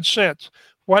your good sense.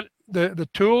 What the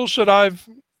tools that I've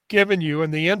given you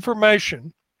and the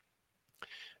information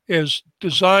is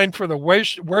designed for the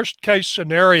worst case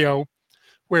scenario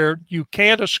where you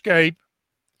can't escape.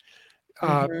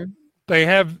 They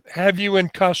have you in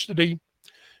custody,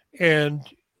 and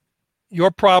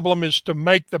your problem is to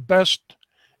make the best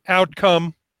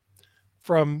outcome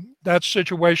from that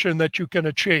situation that you can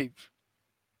achieve.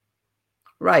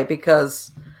 Right,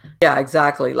 because,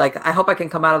 exactly. Like, I hope I can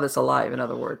come out of this alive, in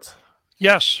other words.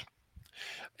 Yes.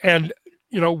 And,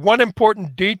 one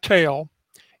important detail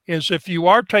is if you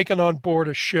are taken on board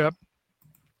a ship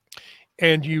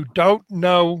and you don't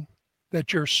know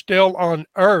that you're still on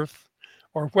Earth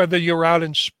or whether you're out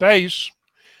in space,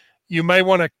 you may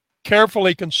want to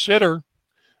carefully consider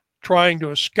trying to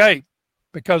escape,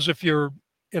 because if you're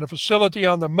in a facility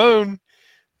on the moon,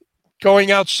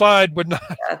 going outside would not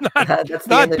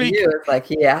be like,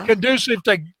 conducive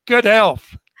to good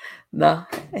health. No,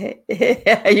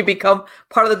 you become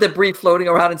part of the debris floating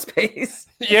around in space.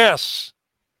 Yes.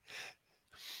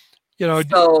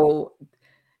 So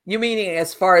you meaning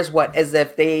as far as what? As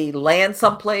if they land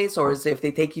someplace, or as if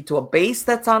they take you to a base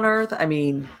that's on Earth? I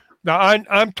mean, now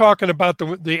I'm talking about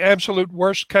the absolute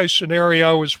worst case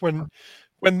scenario is when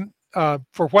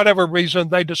for whatever reason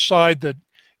they decide that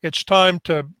it's time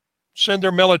to send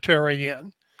their military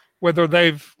in, whether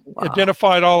they've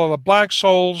identified all of the black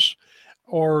souls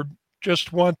or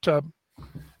just want to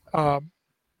come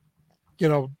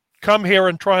here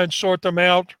and try and sort them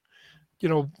out,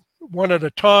 one at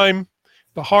a time,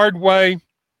 the hard way.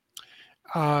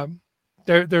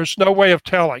 There's no way of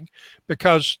telling,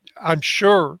 because I'm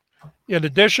sure in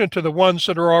addition to the ones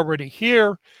that are already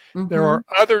here, there are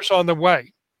others on the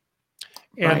way.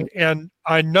 And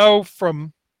I know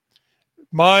from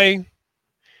my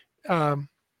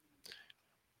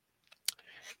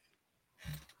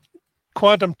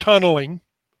quantum tunneling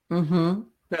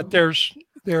that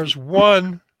there's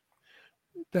one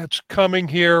that's coming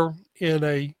here in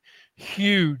a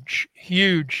huge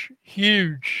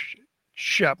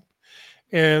ship,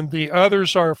 and the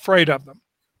others are afraid of them.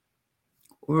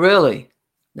 Really?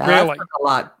 Now, really? That's a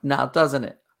lot now, doesn't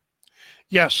it?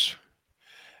 Yes.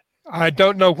 I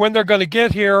don't know when they're going to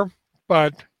get here,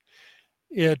 but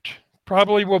it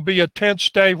probably will be a tense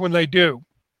day when they do.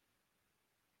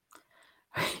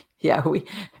 Yeah,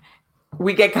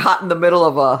 we get caught in the middle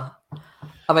of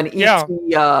an Yeah. ET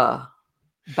Yeah,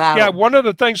 battle. one of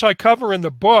the things I cover in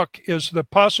the book is the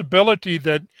possibility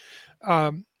that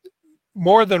um,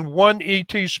 more than one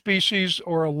ET species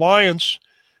or alliance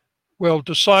will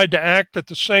decide to act at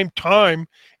the same time,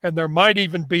 and there might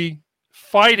even be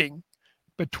fighting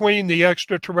between the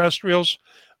extraterrestrials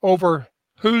over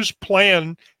whose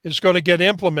plan is going to get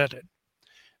implemented.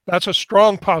 That's a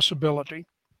strong possibility.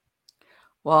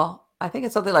 Well, I think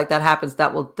if something like that happens,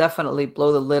 that will definitely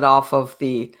blow the lid off of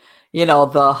the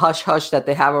hush hush that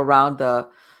they have around the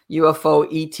UFO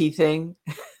ET thing.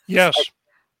 Yes.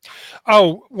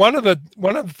 Oh, one of the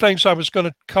things I was going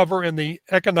to cover in the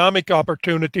economic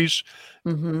opportunities,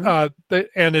 Mm-hmm.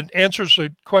 and it answers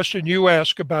the question you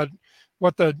asked about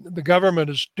what the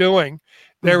government is doing.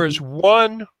 There Mm-hmm. is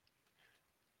one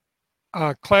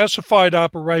classified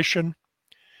operation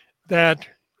that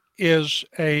is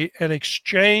an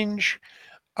exchange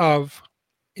of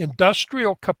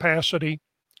industrial capacity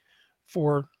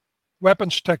for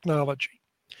weapons technology.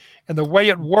 And the way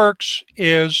it works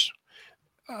is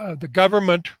the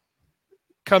government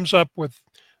comes up with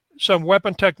some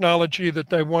weapon technology that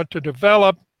they want to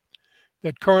develop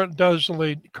that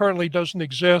currently doesn't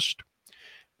exist.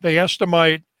 They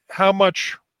estimate how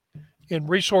much in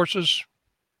resources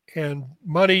and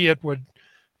money it would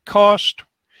cost,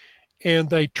 and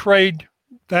they trade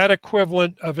that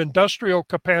equivalent of industrial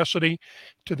capacity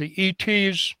to the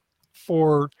ETs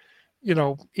for,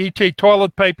 ET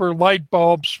toilet paper, light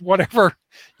bulbs, whatever,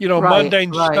 Right,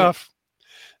 mundane right. stuff.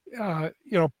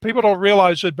 People don't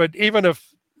realize it, but even if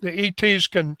the ETs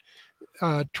can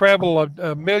travel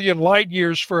a million light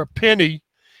years for a penny,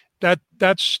 that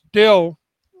still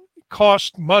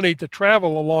costs money to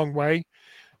travel a long way.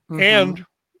 Mm-hmm. And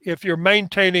if you're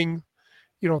maintaining,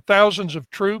 thousands of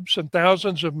troops and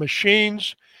thousands of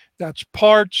machines, that's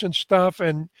parts and stuff,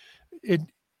 and it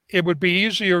it would be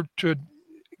easier to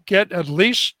get at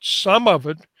least some of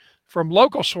it from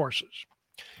local sources.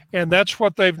 And that's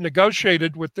what they've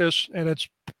negotiated with this, and it's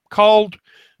called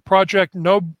Project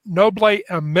Noble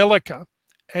Amilica,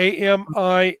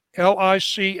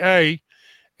 Amilica,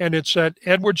 and it's at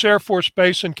Edwards Air Force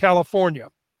Base in California.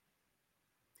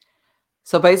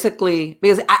 So basically,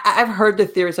 because I've heard the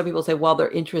theory, some people say, well, their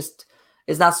interest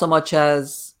is not so much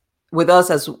as with us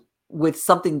as with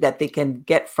something that they can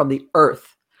get from the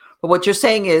earth. But what you're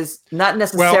saying is not Well,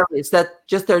 necessarily, it's that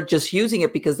just they're just using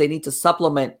it because they need to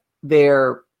supplement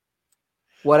their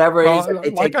whatever it is that well,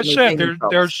 they like take I to said, maintain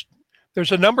themselves.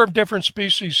 there's a number of different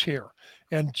species here,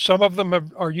 and some of them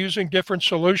are using different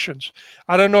solutions.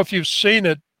 I don't know if you've seen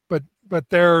it, but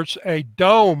there's a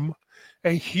dome,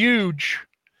 a huge,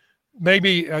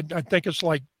 maybe I think it's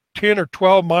like 10 or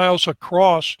 12 miles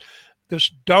across, this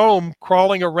dome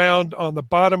crawling around on the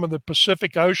bottom of the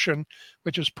Pacific Ocean,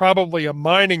 which is probably a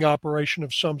mining operation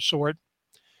of some sort.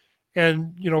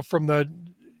 And, from the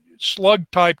slug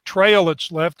type trail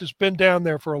that's left, has been down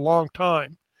there for a long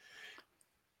time.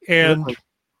 And Really?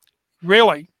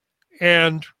 really,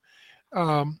 and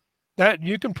um, that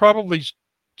you can probably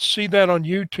see that on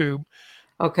YouTube.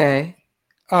 Okay.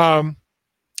 Um,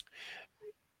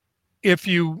 if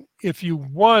you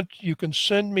want, you can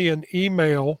send me an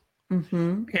email,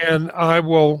 Mm-hmm. and I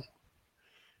will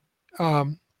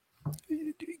um,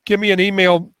 give me an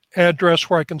email address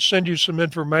where I can send you some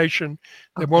information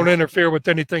that won't Okay. interfere with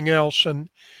anything else, and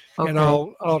Okay.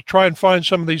 I'll try and find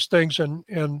some of these things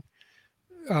and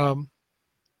um,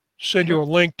 send you Sure. a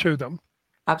link to them.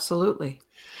 Absolutely.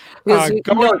 Because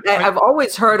Going, I've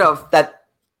always heard of that,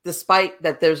 despite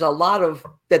that there's a lot of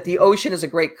that the ocean is a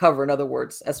great cover, in other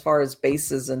words, as far as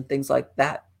bases and things like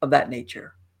that of that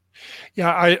nature.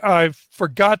 yeah, I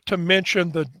forgot to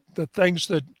mention the things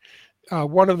that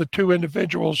one of the two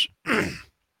individuals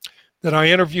that I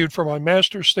interviewed for my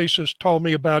master's thesis told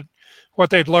me about what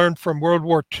they'd learned from World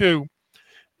War II.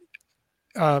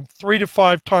 3 to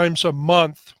 5 times a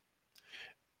month,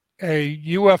 a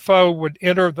UFO would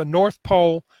enter the North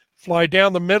Pole, fly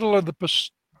down the middle of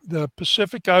the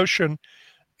Pacific Ocean,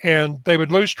 and they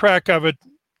would lose track of it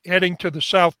heading to the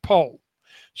South Pole.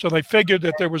 So they figured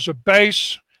that there was a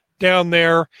base down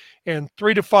there, and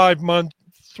 3 to 5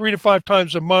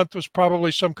 times a month was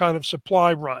probably some kind of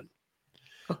supply run.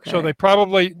 So Okay. they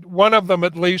probably, one of them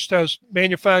at least, has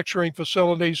manufacturing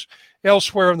facilities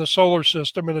elsewhere in the solar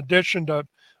system, in addition to,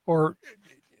 or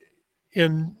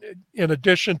in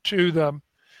addition to the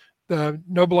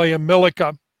Noble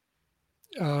Amilica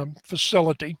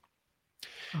facility.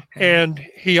 Okay. And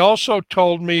he also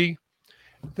told me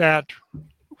that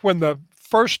when the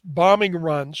first bombing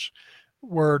runs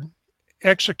were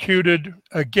executed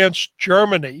against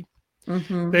Germany,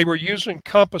 Mm-hmm. they were using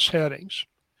compass headings.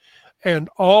 And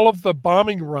all of the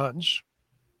bombing runs,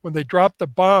 when they dropped the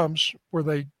bombs where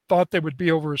they thought they would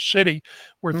be over a city,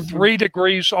 were 3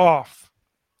 degrees off.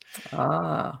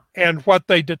 Ah. And what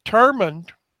they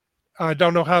determined, I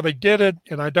don't know how they did it,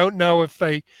 and I don't know if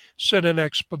they sent an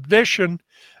expedition,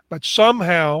 but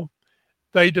somehow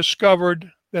they discovered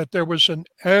that there was an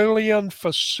alien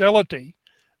facility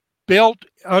built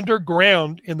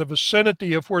underground in the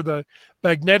vicinity of where the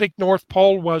magnetic North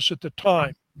Pole was at the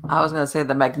time. I was going to say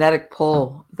the magnetic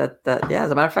pull that yeah,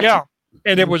 as a matter of fact. Yeah.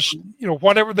 And it was,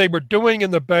 whatever they were doing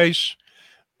in the base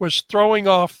was throwing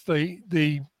off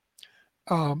the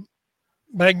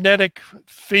magnetic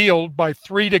field by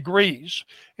 3 degrees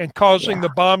and causing the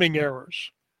bombing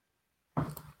errors.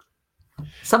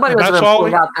 Somebody was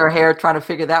pulling out their hair trying to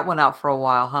figure that one out for a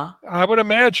while, huh? I would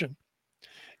imagine.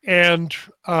 And,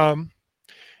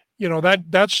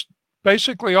 that's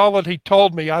basically all that he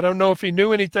told me. I don't know if he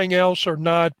knew anything else or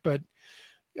not, but,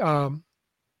 when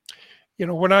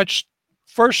I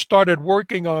first started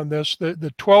working on this,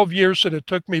 the 12 years that it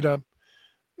took me to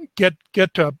get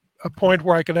to a point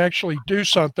where I could actually do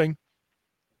something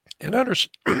and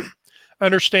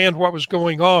understand what was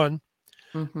going on,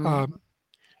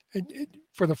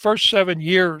 for the first 7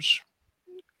 years,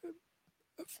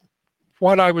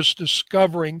 what I was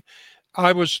discovering,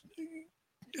 I was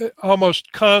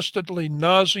almost constantly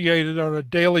nauseated on a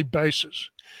daily basis.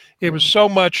 It was so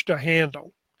much to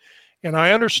handle. And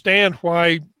I understand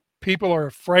why people are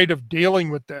afraid of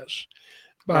dealing with this,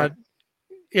 but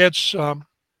it's,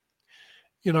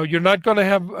 you're not going to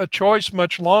have a choice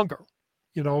much longer,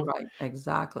 Right,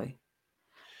 exactly.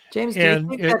 James, do you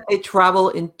think that they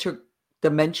travel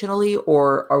interdimensionally,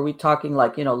 or are we talking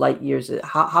like, light years?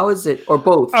 How is it, or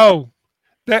both? Oh,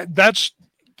 that's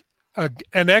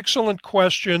an excellent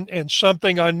question and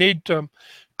something I need to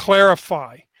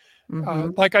clarify.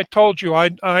 Like I told you,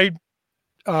 I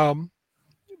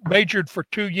majored for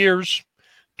 2 years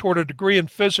toward a degree in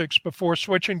physics before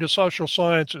switching to social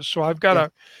sciences. So I've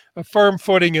got a firm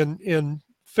footing in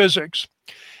physics.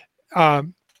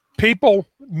 People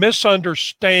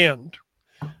misunderstand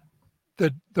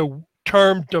the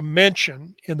term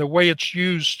dimension in the way it's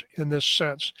used in this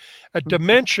sense. A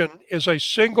dimension is a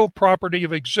single property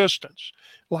of existence,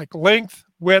 like length,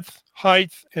 width,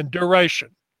 height, and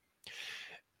duration.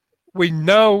 We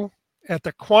know at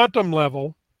the quantum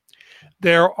level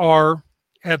there are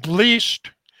at least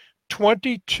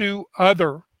 22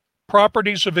 other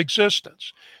properties of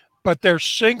existence, but they're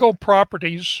single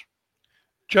properties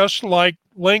just like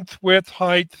length, width,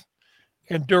 height,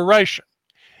 and duration.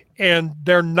 And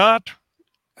they're not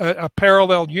a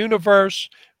parallel universe.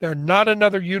 They're not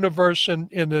another universe in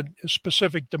a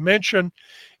specific dimension.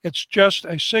 It's just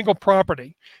a single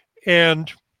property.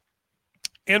 And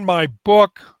in my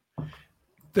book,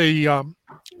 the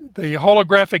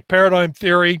holographic paradigm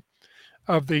theory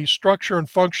of the structure and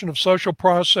function of social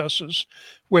processes,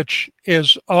 which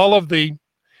is all of the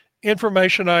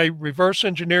information I reverse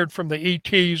engineered from the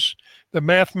ETs, the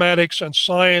mathematics and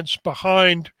science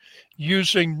behind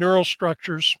using neural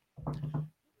structures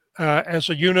as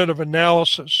a unit of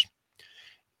analysis.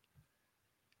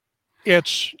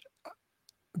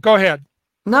 Go ahead.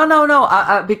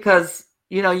 No. Because,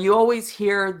 you always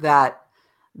hear that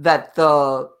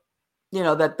the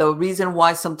reason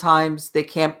why sometimes they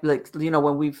can't,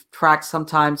 when we've tracked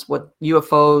sometimes what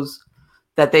UFOs,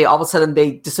 that they all of a sudden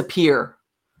they disappear,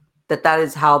 that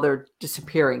is how they're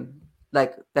disappearing,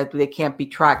 like that they can't be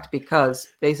tracked because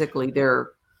basically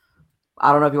they're,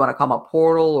 I don't know if you want to call them a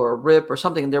portal or a rip or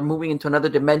something, and they're moving into another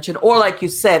dimension, or like you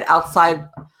said, outside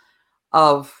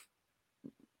of,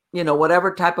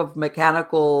 whatever type of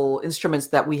mechanical instruments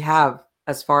that we have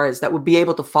as far as that would be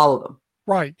able to follow them.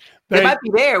 Right. They might be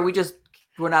there.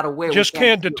 We're not aware. Just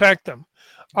can't detect them.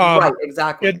 Right,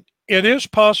 exactly. It is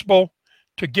possible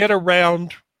to get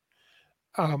around.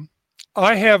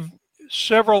 I have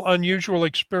several unusual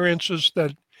experiences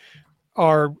that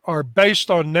are based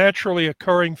on naturally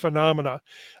occurring phenomena.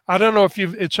 I don't know if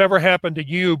it's ever happened to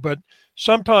you, but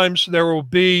sometimes there will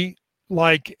be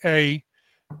like a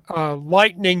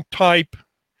lightning type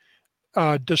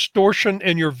distortion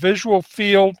in your visual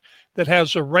field that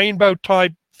has a rainbow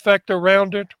type effect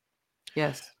around it.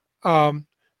 Yes.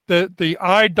 The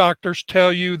eye doctors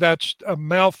tell you that's a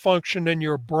malfunction in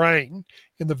your brain,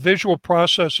 in the visual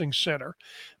processing center.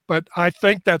 But I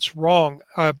think that's wrong.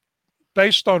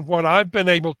 Based on what I've been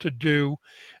able to do,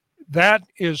 that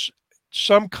is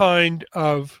some kind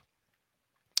of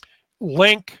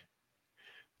link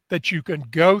that you can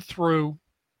go through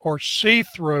or see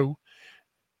through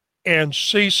and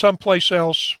see someplace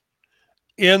else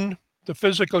in the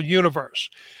physical universe.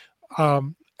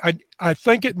 I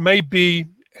think it may be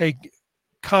a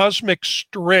cosmic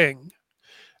string.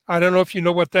 I don't know if you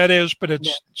know what that is, but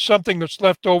it's something that's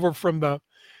left over from the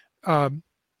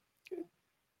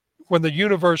when the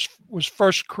universe was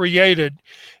first created,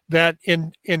 that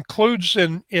includes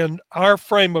in our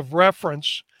frame of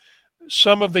reference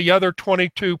some of the other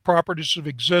 22 properties of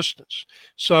existence.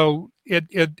 So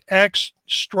it acts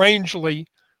strangely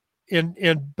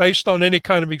in based on any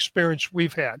kind of experience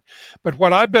we've had. But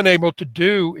what I've been able to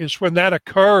do is, when that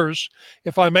occurs,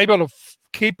 if I'm able to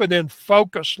keep it in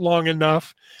focus long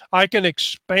enough, I can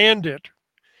expand it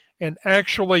and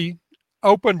actually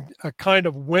open a kind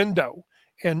of window.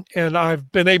 And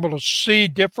I've been able to see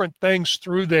different things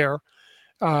through there.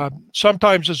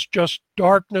 Sometimes it's just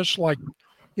darkness, like,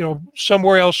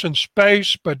 somewhere else in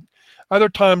space, but other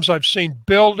times I've seen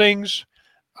buildings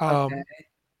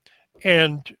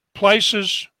and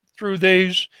places through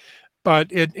these, but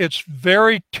it's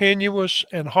very tenuous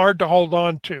and hard to hold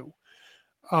on to.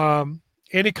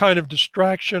 Any kind of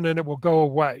distraction and it will go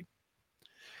away.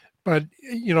 But,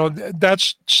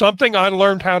 that's something I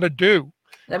learned how to do.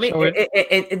 I mean, so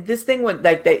this thing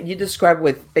that you described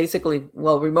with basically,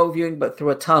 remote viewing, but through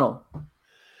a tunnel.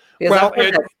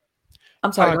 Because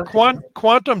I'm sorry.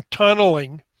 Quantum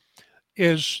tunneling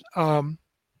is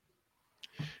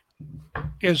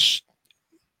there's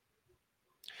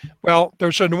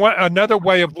another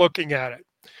way of looking at it.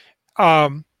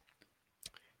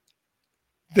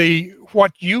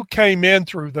 What you came in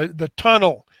through, the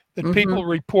tunnel that people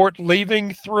report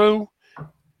leaving through,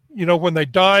 when they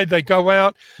die, they go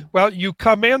out. Well, you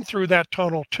come in through that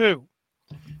tunnel too.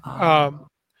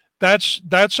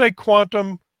 That's a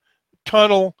quantum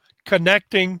tunnel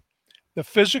connecting the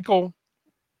physical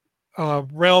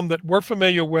realm that we're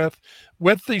familiar with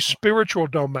the spiritual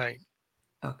domain.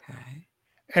 Okay.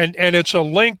 And it's a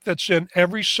link that's in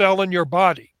every cell in your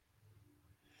body.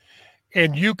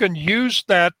 And you can use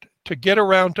that to get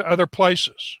around to other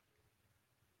places.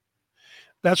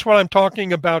 That's what I'm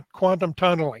talking about, quantum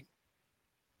tunneling.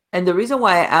 And the reason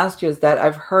why I asked you is that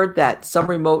I've heard that some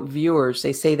remote viewers,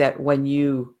 they say that when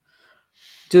you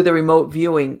do the remote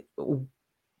viewing,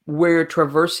 where you're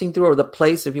traversing through, or the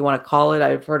place, if you want to call it,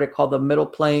 I've heard it called the middle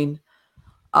plane,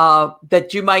 that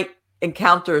you might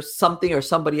encounter something or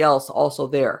somebody else also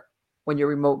there when you're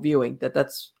remote viewing.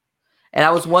 And I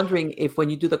was wondering if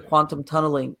when you do the quantum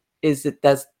tunneling,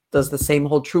 does the same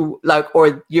hold true,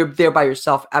 or you're there by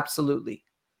yourself? Absolutely.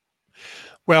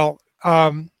 Well,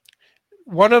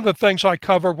 one of the things I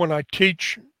cover when I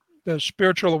teach the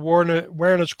spiritual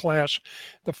awareness class,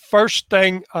 the first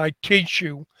thing I teach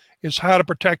you is how to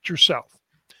protect yourself.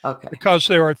 Okay. Because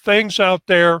there are things out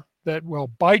there that will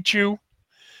bite you.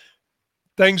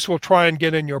 Things will try and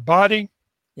get in your body.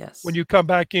 Yes. When you come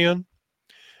back in.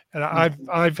 And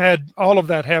I've had all of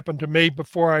that happen to me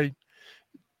before I,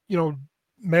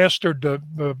 mastered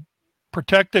the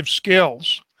protective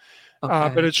skills.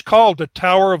 Okay. But it's called the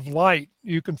Tower of Light.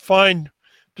 You can find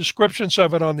descriptions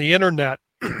of it on the internet.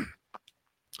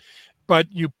 But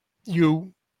you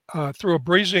through a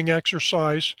breathing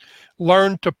exercise,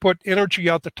 learn to put energy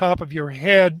out the top of your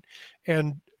head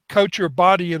and coat your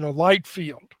body in a light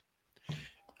field.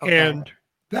 Okay. And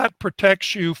that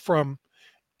protects you from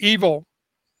evil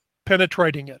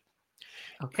penetrating it.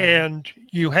 Okay. And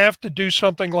you have to do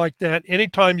something like that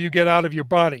anytime you get out of your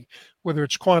body, whether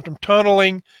it's quantum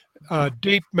tunneling,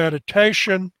 deep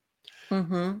meditation.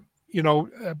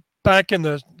 Back in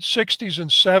the 60s and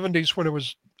 70s, when it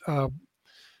was,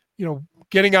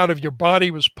 getting out of your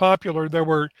body was popular, there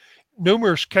were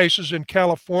numerous cases in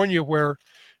California where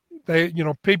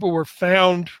people were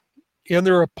found in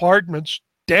their apartments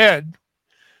dead,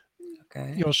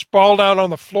 sprawled out on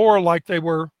the floor like they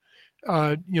were,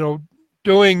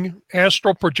 doing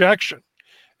astral projection,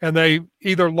 and they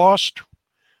either lost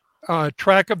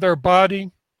track of their body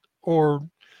or,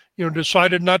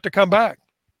 decided not to come back.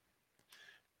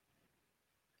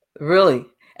 Really?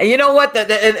 And you know what?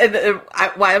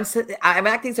 Why I'm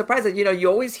acting surprised that you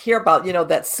always hear about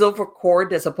that silver cord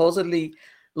that supposedly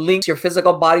links your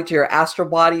physical body to your astral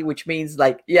body, which means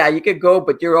you could go,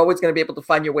 but you're always going to be able to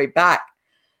find your way back.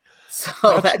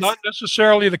 So that's not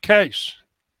necessarily the case.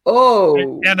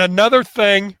 Oh. And another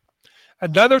thing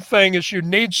is you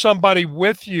need somebody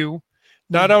with you,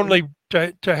 not only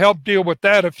to help deal with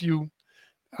that if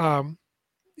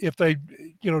they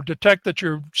detect that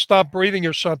you stop breathing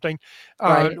or something.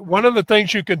 Right. One of the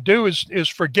things you can do is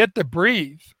forget to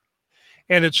breathe.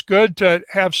 And it's good to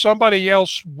have somebody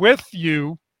else with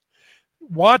you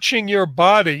watching your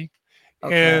body.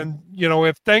 Okay. And,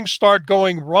 if things start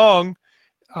going wrong,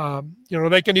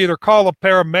 they can either call the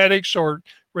paramedics or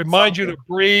remind you to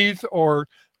breathe or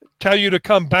tell you to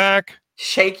come back.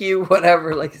 shake you,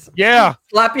 whatever, like Yeah,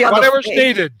 slap you on the whatever's face.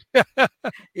 needed.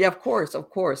 Yeah, of course, of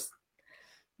course.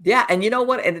 Yeah, and you know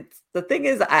what? And the thing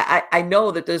is, I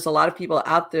know that there's a lot of people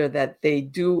out there that they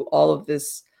do all of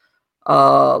this,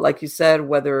 like you said,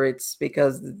 whether it's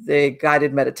because they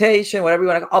guided meditation, whatever you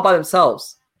want to, all by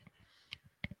themselves.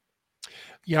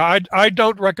 Yeah, I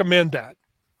don't recommend that.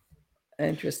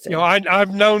 Interesting. You know,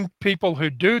 I've known people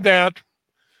who do that,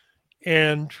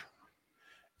 and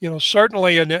you know,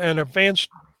 certainly an advanced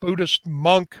Buddhist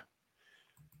monk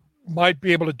might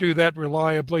be able to do that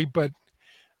reliably, but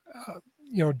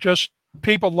you know, just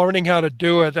people learning how to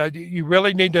do it, you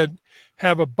really need to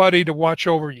have a buddy to watch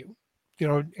over you, you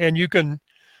know, and you can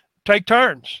take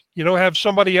turns, you know, have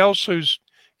somebody else who's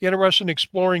interested in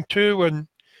exploring too and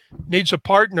needs a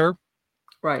partner.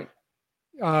 Right.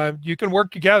 You can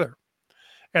work together.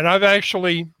 And I've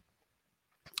actually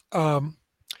um,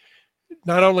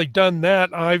 not only done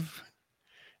that, I've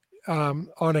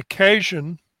on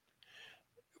occasion,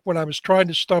 when I was trying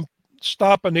to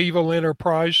stop an evil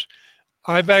enterprise,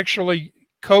 I've actually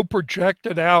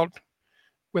co-projected out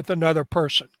with another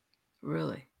person.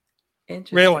 Really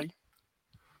interesting. Really.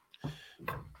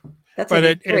 That's a But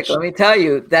neat trick. Let me tell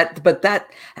you that. But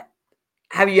that,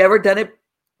 have you ever done it?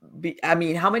 I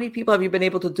mean, how many people have you been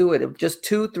able to do it? Just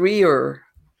two, three, or?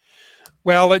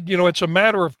 Well, you know, it's a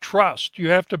matter of trust. You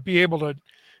have to be able to.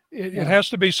 It has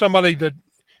to be somebody that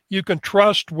you can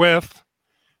trust with,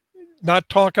 not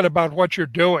talking about what you're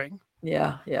doing.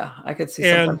 Yeah, yeah, I could see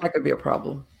sometimes that could be a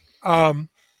problem.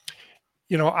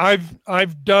 You know,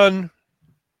 I've done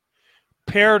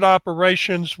paired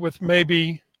operations with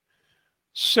maybe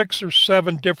 6 or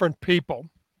 7 different people.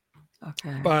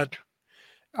 Okay. But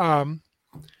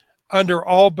under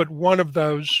all but one of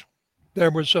those,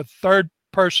 there was a third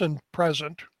person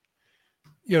present,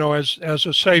 you know, as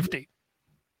a safety.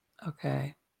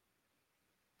 Okay.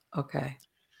 Okay.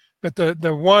 But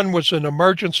the one was an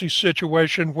emergency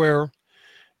situation where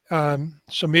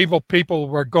some evil people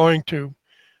were going to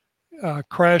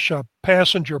crash a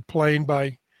passenger plane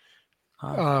by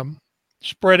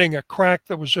spreading a crack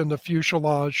that was in the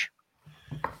fuselage.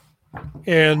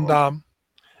 And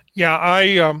yeah,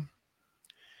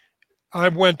 I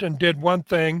went and did one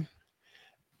thing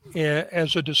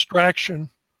as a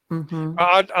distraction. Mm-hmm.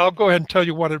 I'll go ahead and tell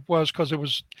you what it was because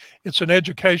it's an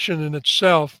education in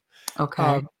itself.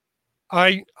 Okay.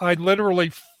 I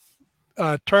literally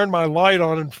turned my light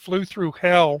on and flew through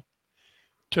hell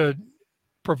to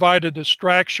provide a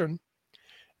distraction.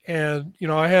 And, you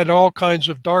know, I had all kinds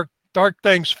of dark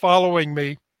things following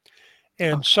me.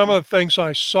 And some of the things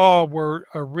I saw were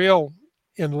a real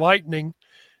enlightening.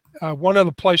 One of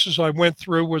the places I went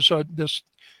through was it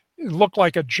looked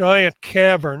like a giant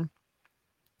cavern,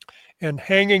 and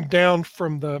hanging down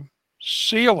from the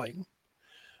ceiling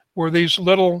were these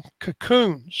little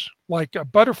cocoons, like a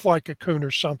butterfly cocoon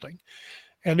or something.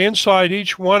 And inside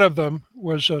each one of them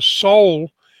was a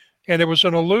soul, and it was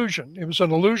an illusion. It was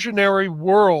an illusionary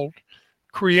world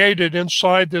created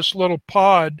inside this little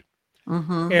pod,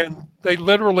 and they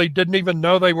literally didn't even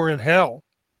know they were in hell.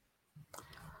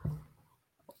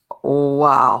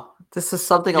 Wow. This is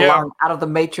something along out of the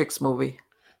Matrix movie.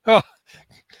 Oh,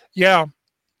 yeah.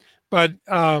 But,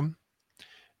 you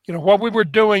know, what we were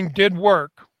doing did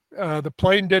work. The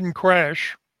plane didn't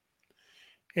crash,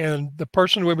 and the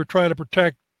person we were trying to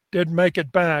protect did make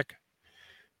it back.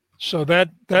 So that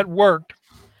worked.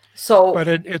 So, but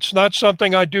it's not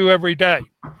something I do every day.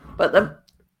 But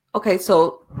okay,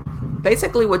 so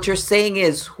basically what you're saying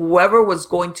is whoever was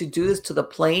going to do this to the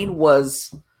plane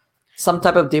was some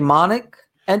type of demonic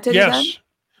entity then?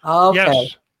 Okay.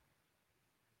 Yes.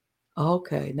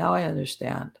 Okay, now I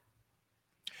understand.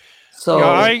 So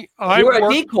yeah, I you were a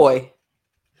decoy.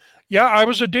 Yeah, I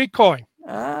was a decoy.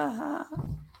 Uh-huh.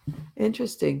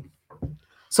 Interesting.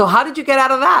 So how did you get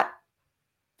out of that?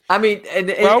 I mean,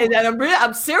 and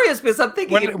I'm serious because I'm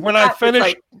thinking when I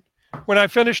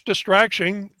finished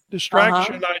distraction,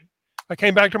 I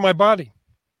came back to my body.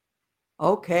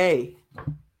 Okay.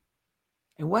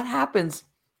 And what happens,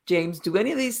 James? Do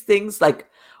any of these things, like,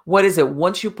 what is it?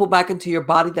 Once you pull back into your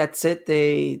body, that's it.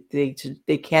 They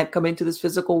can't come into this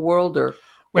physical world, or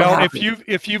well,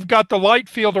 if you've got the light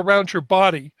field around your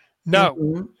body, no.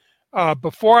 Mm-hmm.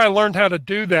 Before I learned how to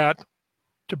do that,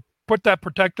 to put that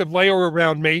protective layer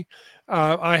around me,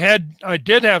 I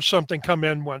did have something come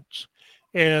in once,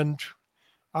 and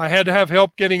I had to have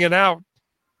help getting it out.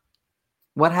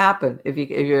 What happened? If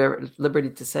you're at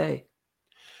liberty to say.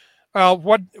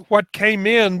 What came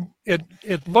in?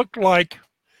 It looked like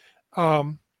a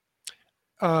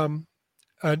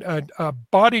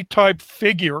body type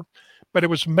figure, but it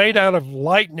was made out of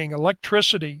lightning,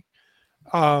 electricity,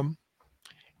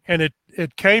 and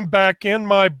it came back in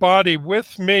my body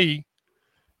with me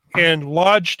and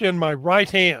lodged in my right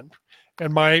hand,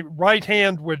 and my right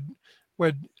hand would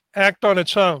act on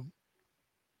its own.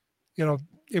 You know,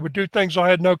 it would do things I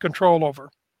had no control over.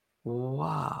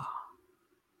 Wow.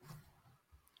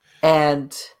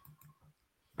 And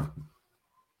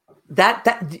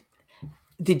that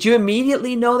did you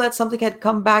immediately know that something had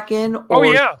come back in? Or? Oh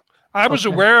yeah, I was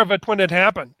aware of it when it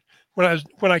happened.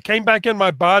 When I came back in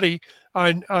my body,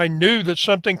 I knew that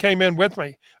something came in with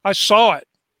me. I saw it.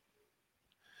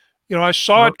 You know, I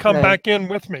saw it come back in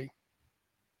with me.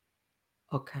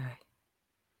 Okay.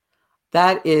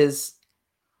 That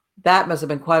must have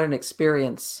been quite an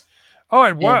experience. Oh,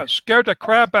 it was. Scared the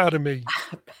crap out of me.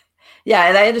 Yeah,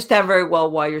 and I understand very well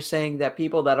why you're saying that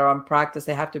people that are on practice,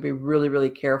 they have to be really, really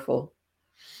careful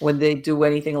when they do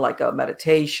anything like a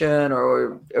meditation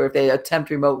or if they attempt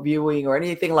remote viewing or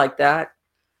anything like that,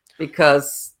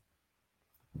 because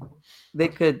they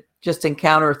could just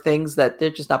encounter things that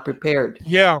they're just not prepared.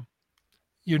 Yeah.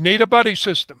 You need a buddy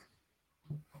system.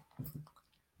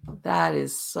 That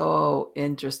is so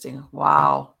interesting.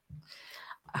 Wow.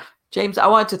 James, I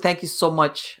want to thank you so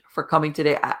much for coming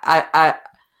today.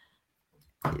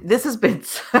 This has been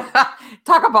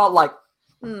talk about like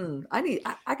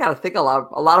I gotta think a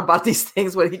lot about these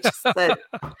things what he just said.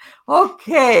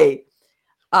 Okay.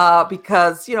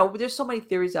 Because there's so many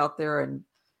theories out there, and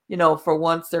for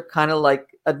once they're kind of like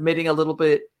admitting a little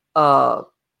bit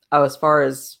as far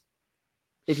as,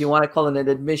 if you want to call it an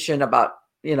admission about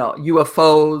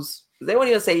UFOs. They won't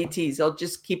even say ETs, they'll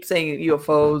just keep saying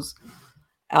UFOs.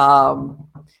 And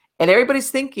everybody's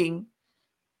thinking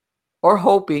or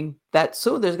hoping that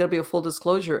soon there's going to be a full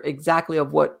disclosure exactly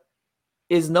of what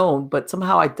is known, but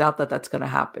somehow I doubt that that's going to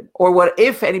happen. Or what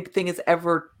if anything is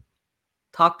ever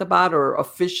talked about or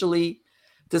officially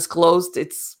disclosed,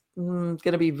 it's going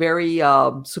to be very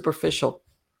superficial.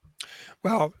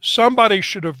 Well, somebody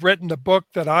should have written a book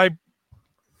that I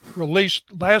released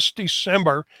last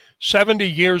December, 70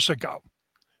 years ago.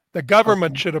 The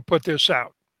government should have put this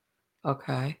out.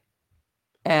 Okay.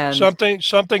 And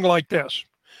something like this.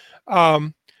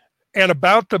 And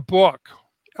about the book,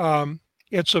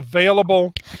 it's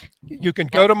available. You can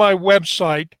go to my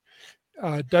website,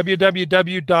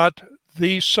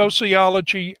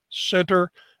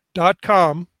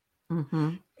 www.thesociologycenter.com,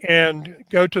 and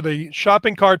go to the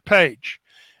shopping cart page.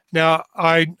 Now,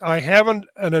 I have an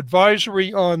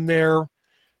advisory on there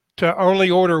to only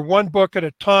order one book at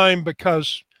a time,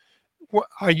 because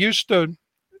I used to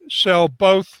sell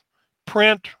both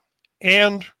print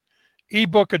and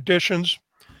ebook editions.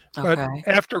 But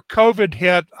after COVID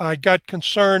hit, I got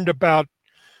concerned about,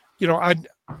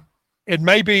 it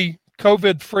may be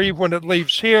COVID free when it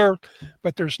leaves here,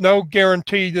 but there's no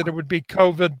guarantee that it would be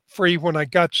COVID free when I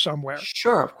got somewhere.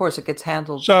 Sure, of course, it gets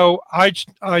handled. So I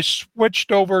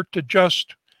switched over to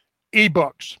just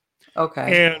ebooks.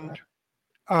 Okay. And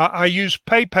I use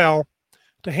PayPal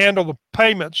to handle the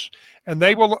payments, and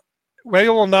they will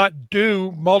not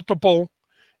do multiple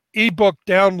ebook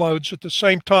downloads at the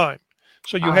same time.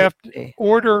 So you have to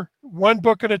order one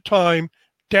book at a time,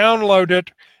 download it,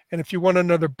 and if you want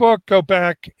another book, go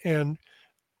back and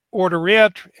order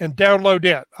it and download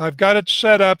it. I've got it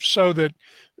set up so that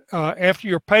after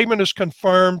your payment is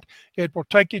confirmed, it will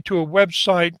take you to a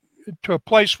website, to a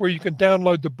place where you can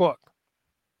download the book.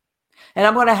 And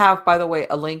I'm going to have, by the way,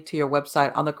 a link to your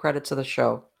website on the credits of the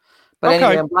show. But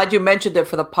anyway, I'm glad you mentioned it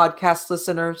for the podcast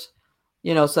listeners,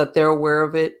 so that they're aware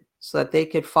of it, so that they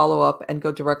could follow up and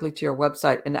go directly to your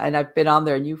website. And I've been on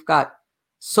there, and you've got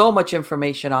so much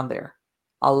information on there,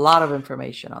 a lot of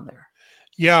information on there.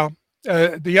 Yeah.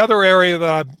 The other area that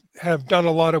I have done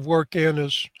a lot of work in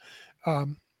is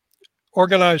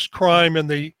organized crime in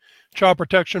the child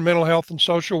protection, mental health, and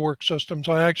social work systems.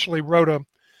 I actually wrote a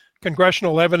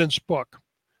congressional evidence book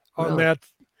on that.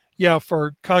 Yeah,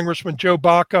 for Congressman Joe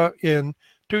Baca in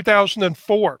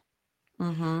 2004.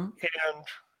 And,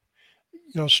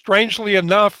 strangely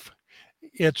enough,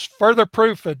 it's further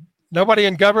proof that nobody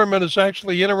in government is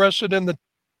actually interested in the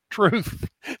truth.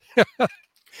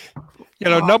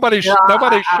 Nobody shut down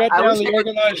the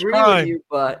organized crime.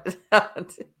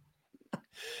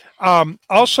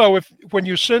 Also, when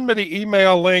you send me the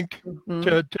email link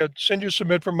to send you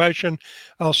some information,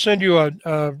 I'll send you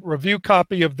a review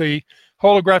copy of the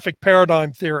holographic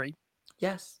paradigm theory.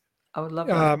 Yes, I would love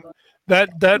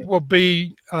that. That will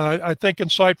be, I think,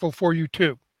 insightful for you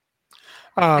too.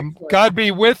 God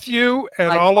be with you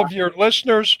and all of your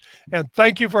listeners, and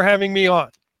thank you for having me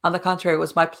on. On the contrary, it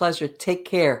was my pleasure. Take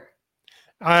care.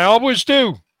 I always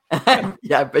do.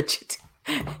 Yeah, I bet you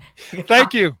do.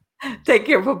 Thank you. Take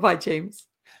care. Bye-bye, James.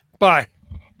 Bye.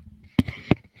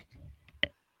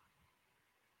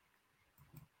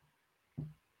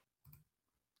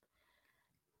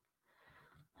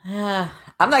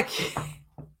 I'm not kidding.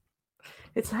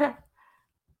 It's hard.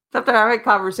 After I had a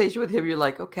conversation with him, you're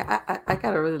like, okay, I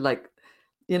gotta really like,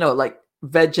 like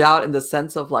veg out in the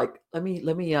sense of like, let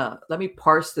me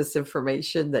parse this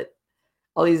information, that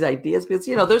all these ideas, because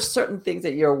there's certain things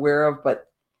that you're aware of, but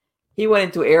he went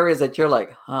into areas that you're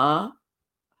like, huh?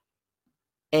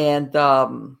 And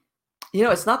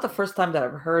it's not the first time that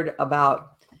I've heard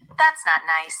about That's not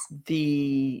nice.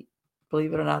 the,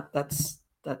 believe it or not, that's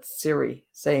Siri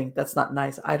saying that's not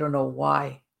nice. I don't know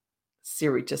why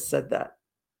Siri just said that.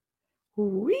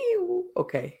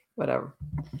 Okay, whatever.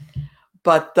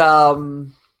 But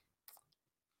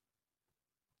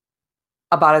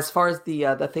about as far as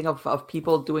the thing of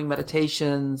people doing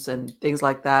meditations and things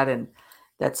like that, and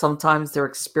that sometimes their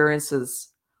experiences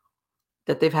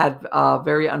that they've had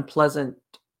very unpleasant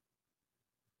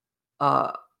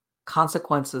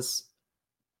consequences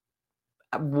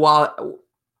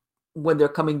when they're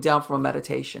coming down from a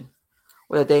meditation,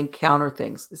 or that they encounter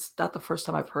things. It's not the first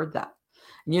time I've heard that.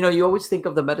 And, you always think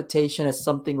of the meditation as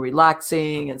something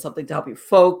relaxing and something to help you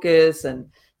focus and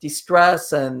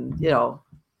de-stress and,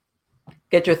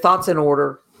 get your thoughts in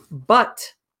order.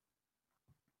 But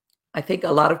I think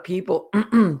a lot of people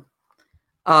don't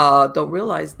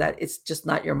realize that it's just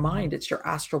not your mind. It's your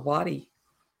astral body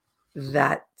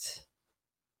that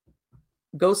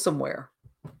goes somewhere.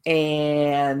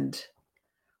 And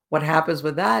what happens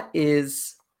with that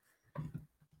is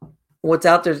what's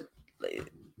out there.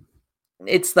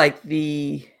 It's like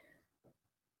it's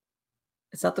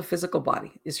not the physical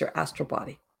body. It's your astral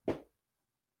body.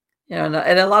 And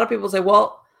a lot of people say,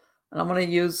 well, and I'm going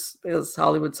to use, because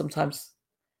Hollywood sometimes,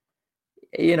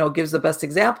 gives the best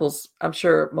examples. I'm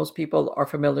sure most people are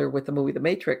familiar with the movie The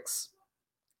Matrix.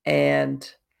 And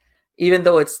even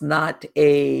though it's not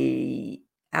a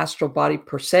astral body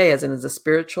per se, as in a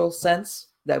spiritual sense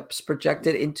that's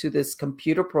projected into this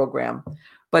computer program,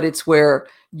 but it's where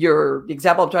the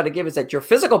example I'm trying to give is that your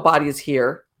physical body is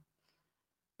here,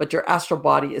 but your astral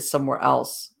body is somewhere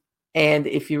else. And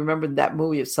if you remember that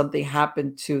movie, if something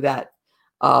happened to that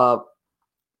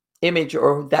image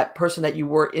or that person that you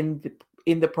were in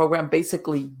the program,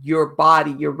 basically your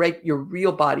body, your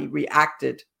real body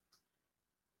reacted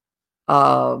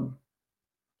like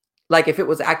if it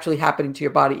was actually happening to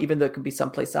your body, even though it could be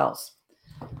someplace else.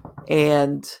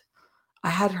 And I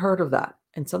had heard of that.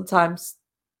 And sometimes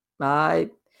and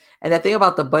that thing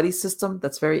about the buddy system,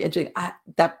 that's very interesting.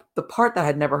 The part that I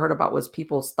had never heard about was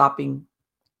people stopping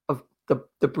of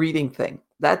the breathing thing.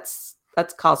 That's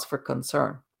cause for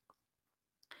concern.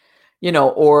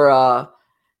 Or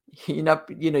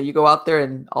you go out there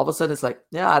and all of a sudden it's like,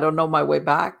 yeah, I don't know my way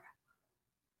back.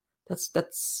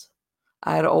 That's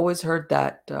I had always heard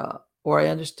that, or I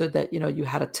understood that, you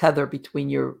had a tether between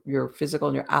your physical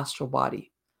and your astral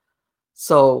body.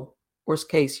 So worst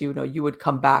case, you would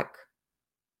come back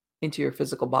into your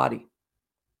physical body.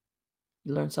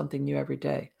 You learn something new every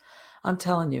day. I'm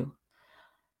telling you.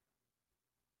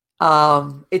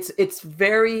 It's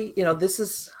very, this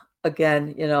is,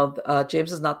 again,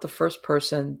 James is not the first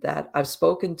person that I've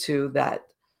spoken to that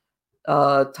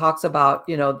talks about,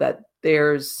 that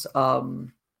there's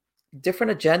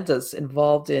different agendas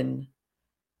involved in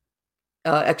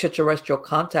extraterrestrial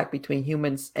contact between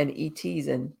humans and ETs.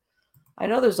 And I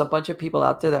know there's a bunch of people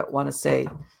out there that want to say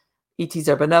ETs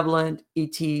are benevolent,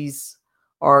 ETs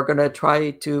are going to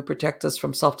try to protect us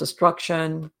from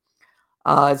self-destruction,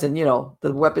 as in,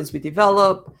 the weapons we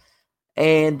develop,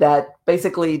 and that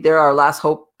basically they're our last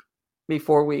hope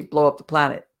before we blow up the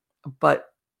planet. But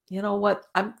you know what?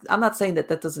 I'm not saying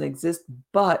that doesn't exist,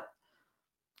 but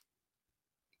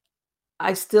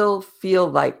I still feel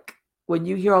like when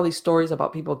you hear all these stories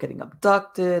about people getting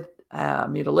abducted,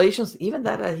 mutilations, even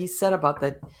that he said about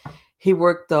that he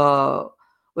worked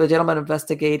with a gentleman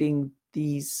investigating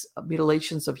these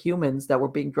mutilations of humans that were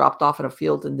being dropped off in a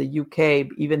field in the UK,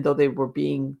 even though they were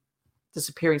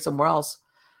disappearing somewhere else.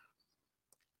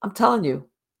 I'm telling you,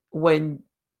 when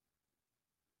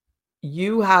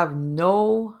you have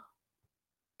no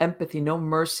empathy, no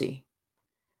mercy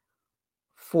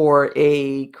for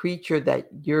a creature that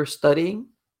you're studying,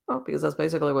 because that's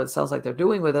basically what it sounds like they're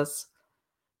doing with us,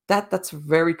 that's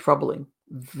very troubling,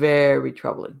 very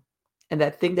troubling. And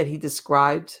that thing that he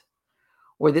described,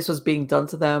 where this was being done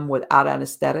to them without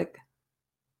anesthetic,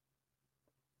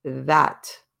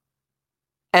 that,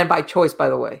 and by choice, by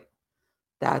the way,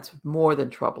 that's more than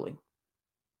troubling.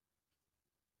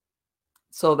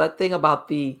 So that thing about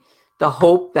the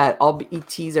hope that all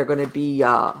ETs are going to be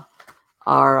our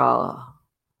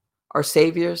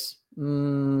saviors,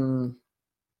 somehow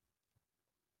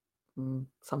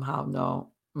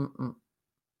no.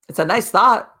 It's a nice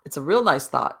thought. It's a real nice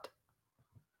thought.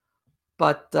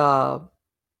 But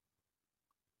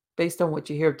based on what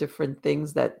you hear of different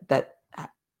things that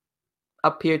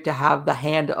appear to have the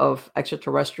hand of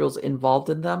extraterrestrials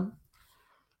involved in them,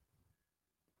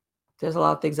 there's a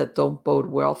lot of things that don't bode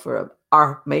well for them.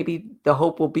 Or maybe the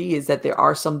hope will be is that there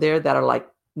are some there that are like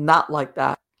not like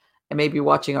that, and maybe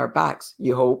watching our backs.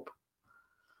 You hope.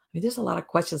 I mean, there's a lot of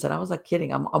questions, and I was not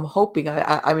kidding. I'm hoping.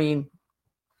 I mean,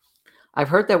 I've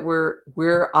heard that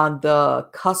we're on the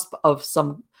cusp of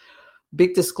some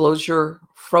big disclosure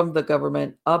from the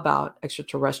government about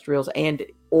extraterrestrials and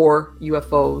or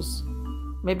UFOs.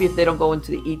 Maybe if they don't go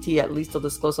into the ET, at least they'll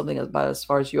disclose something about as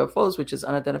far as UFOs, which is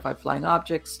unidentified flying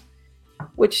objects,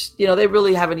 which, you know, they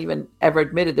really haven't even ever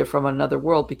admitted they're from another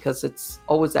world because it's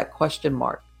always that question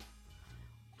mark.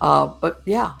 But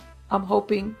yeah, I'm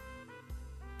hoping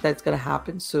that's going to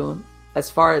happen soon. As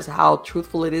far as how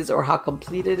truthful it is or how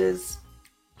complete it is,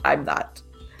 I'm not.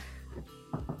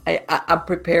 I'm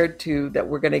prepared that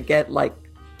we're going to get like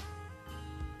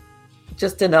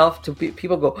just enough to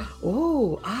people go,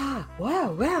 oh,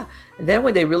 wow. And then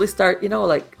when they really start,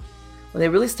 when they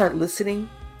really start listening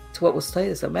to what was said,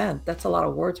 they say, man, that's a lot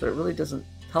of words, but it really doesn't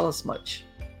tell us much.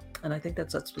 And I think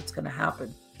that's what's going to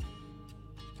happen.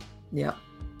 Yeah,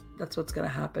 that's what's going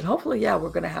to happen. Hopefully, yeah, we're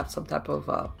going to have some type of,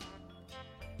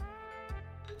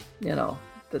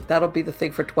 that'll be the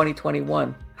thing for 2021.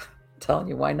 I'm telling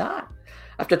you, why not?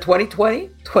 After 2020,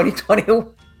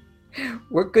 2021,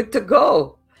 we're good to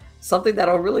go. Something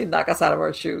that'll really knock us out of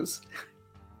our shoes.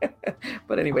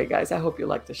 But anyway, guys, I hope you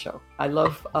like the show. I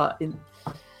love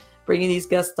bringing these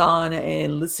guests on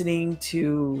and listening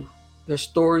to their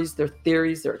stories, their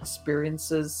theories, their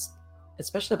experiences,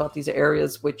 especially about these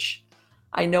areas, which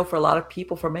I know for a lot of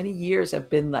people for many years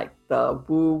have been like the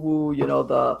woo-woo,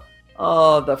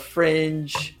 the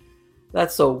fringe,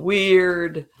 that's so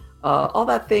weird, all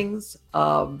that things,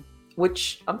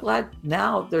 which I'm glad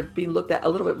now they're being looked at a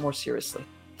little bit more seriously.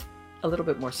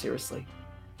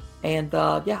 And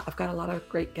yeah, I've got a lot of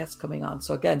great guests coming on.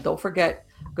 So again, don't forget,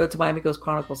 go to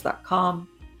MiamiGhostChronicles.com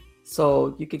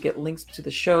so you could get links to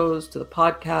the shows, to the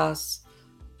podcasts,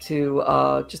 to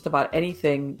just about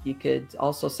anything. You could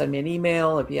also send me an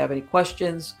email if you have any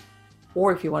questions,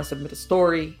 or if you want to submit a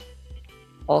story.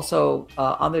 Also,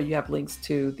 on there you have links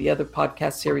to the other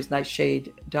podcast series,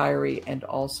 Nightshade Diary, and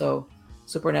also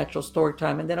Supernatural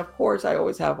Storytime. And then, of course, I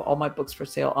always have all my books for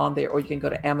sale on there, or you can go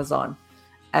to Amazon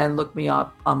and look me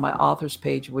up on my author's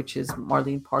page, which is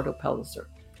Marlene Pardo Pellicer.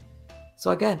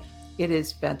 So again, it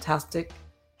is fantastic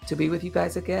to be with you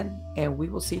guys again, and we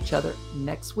will see each other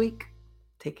next week.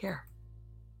 Take care.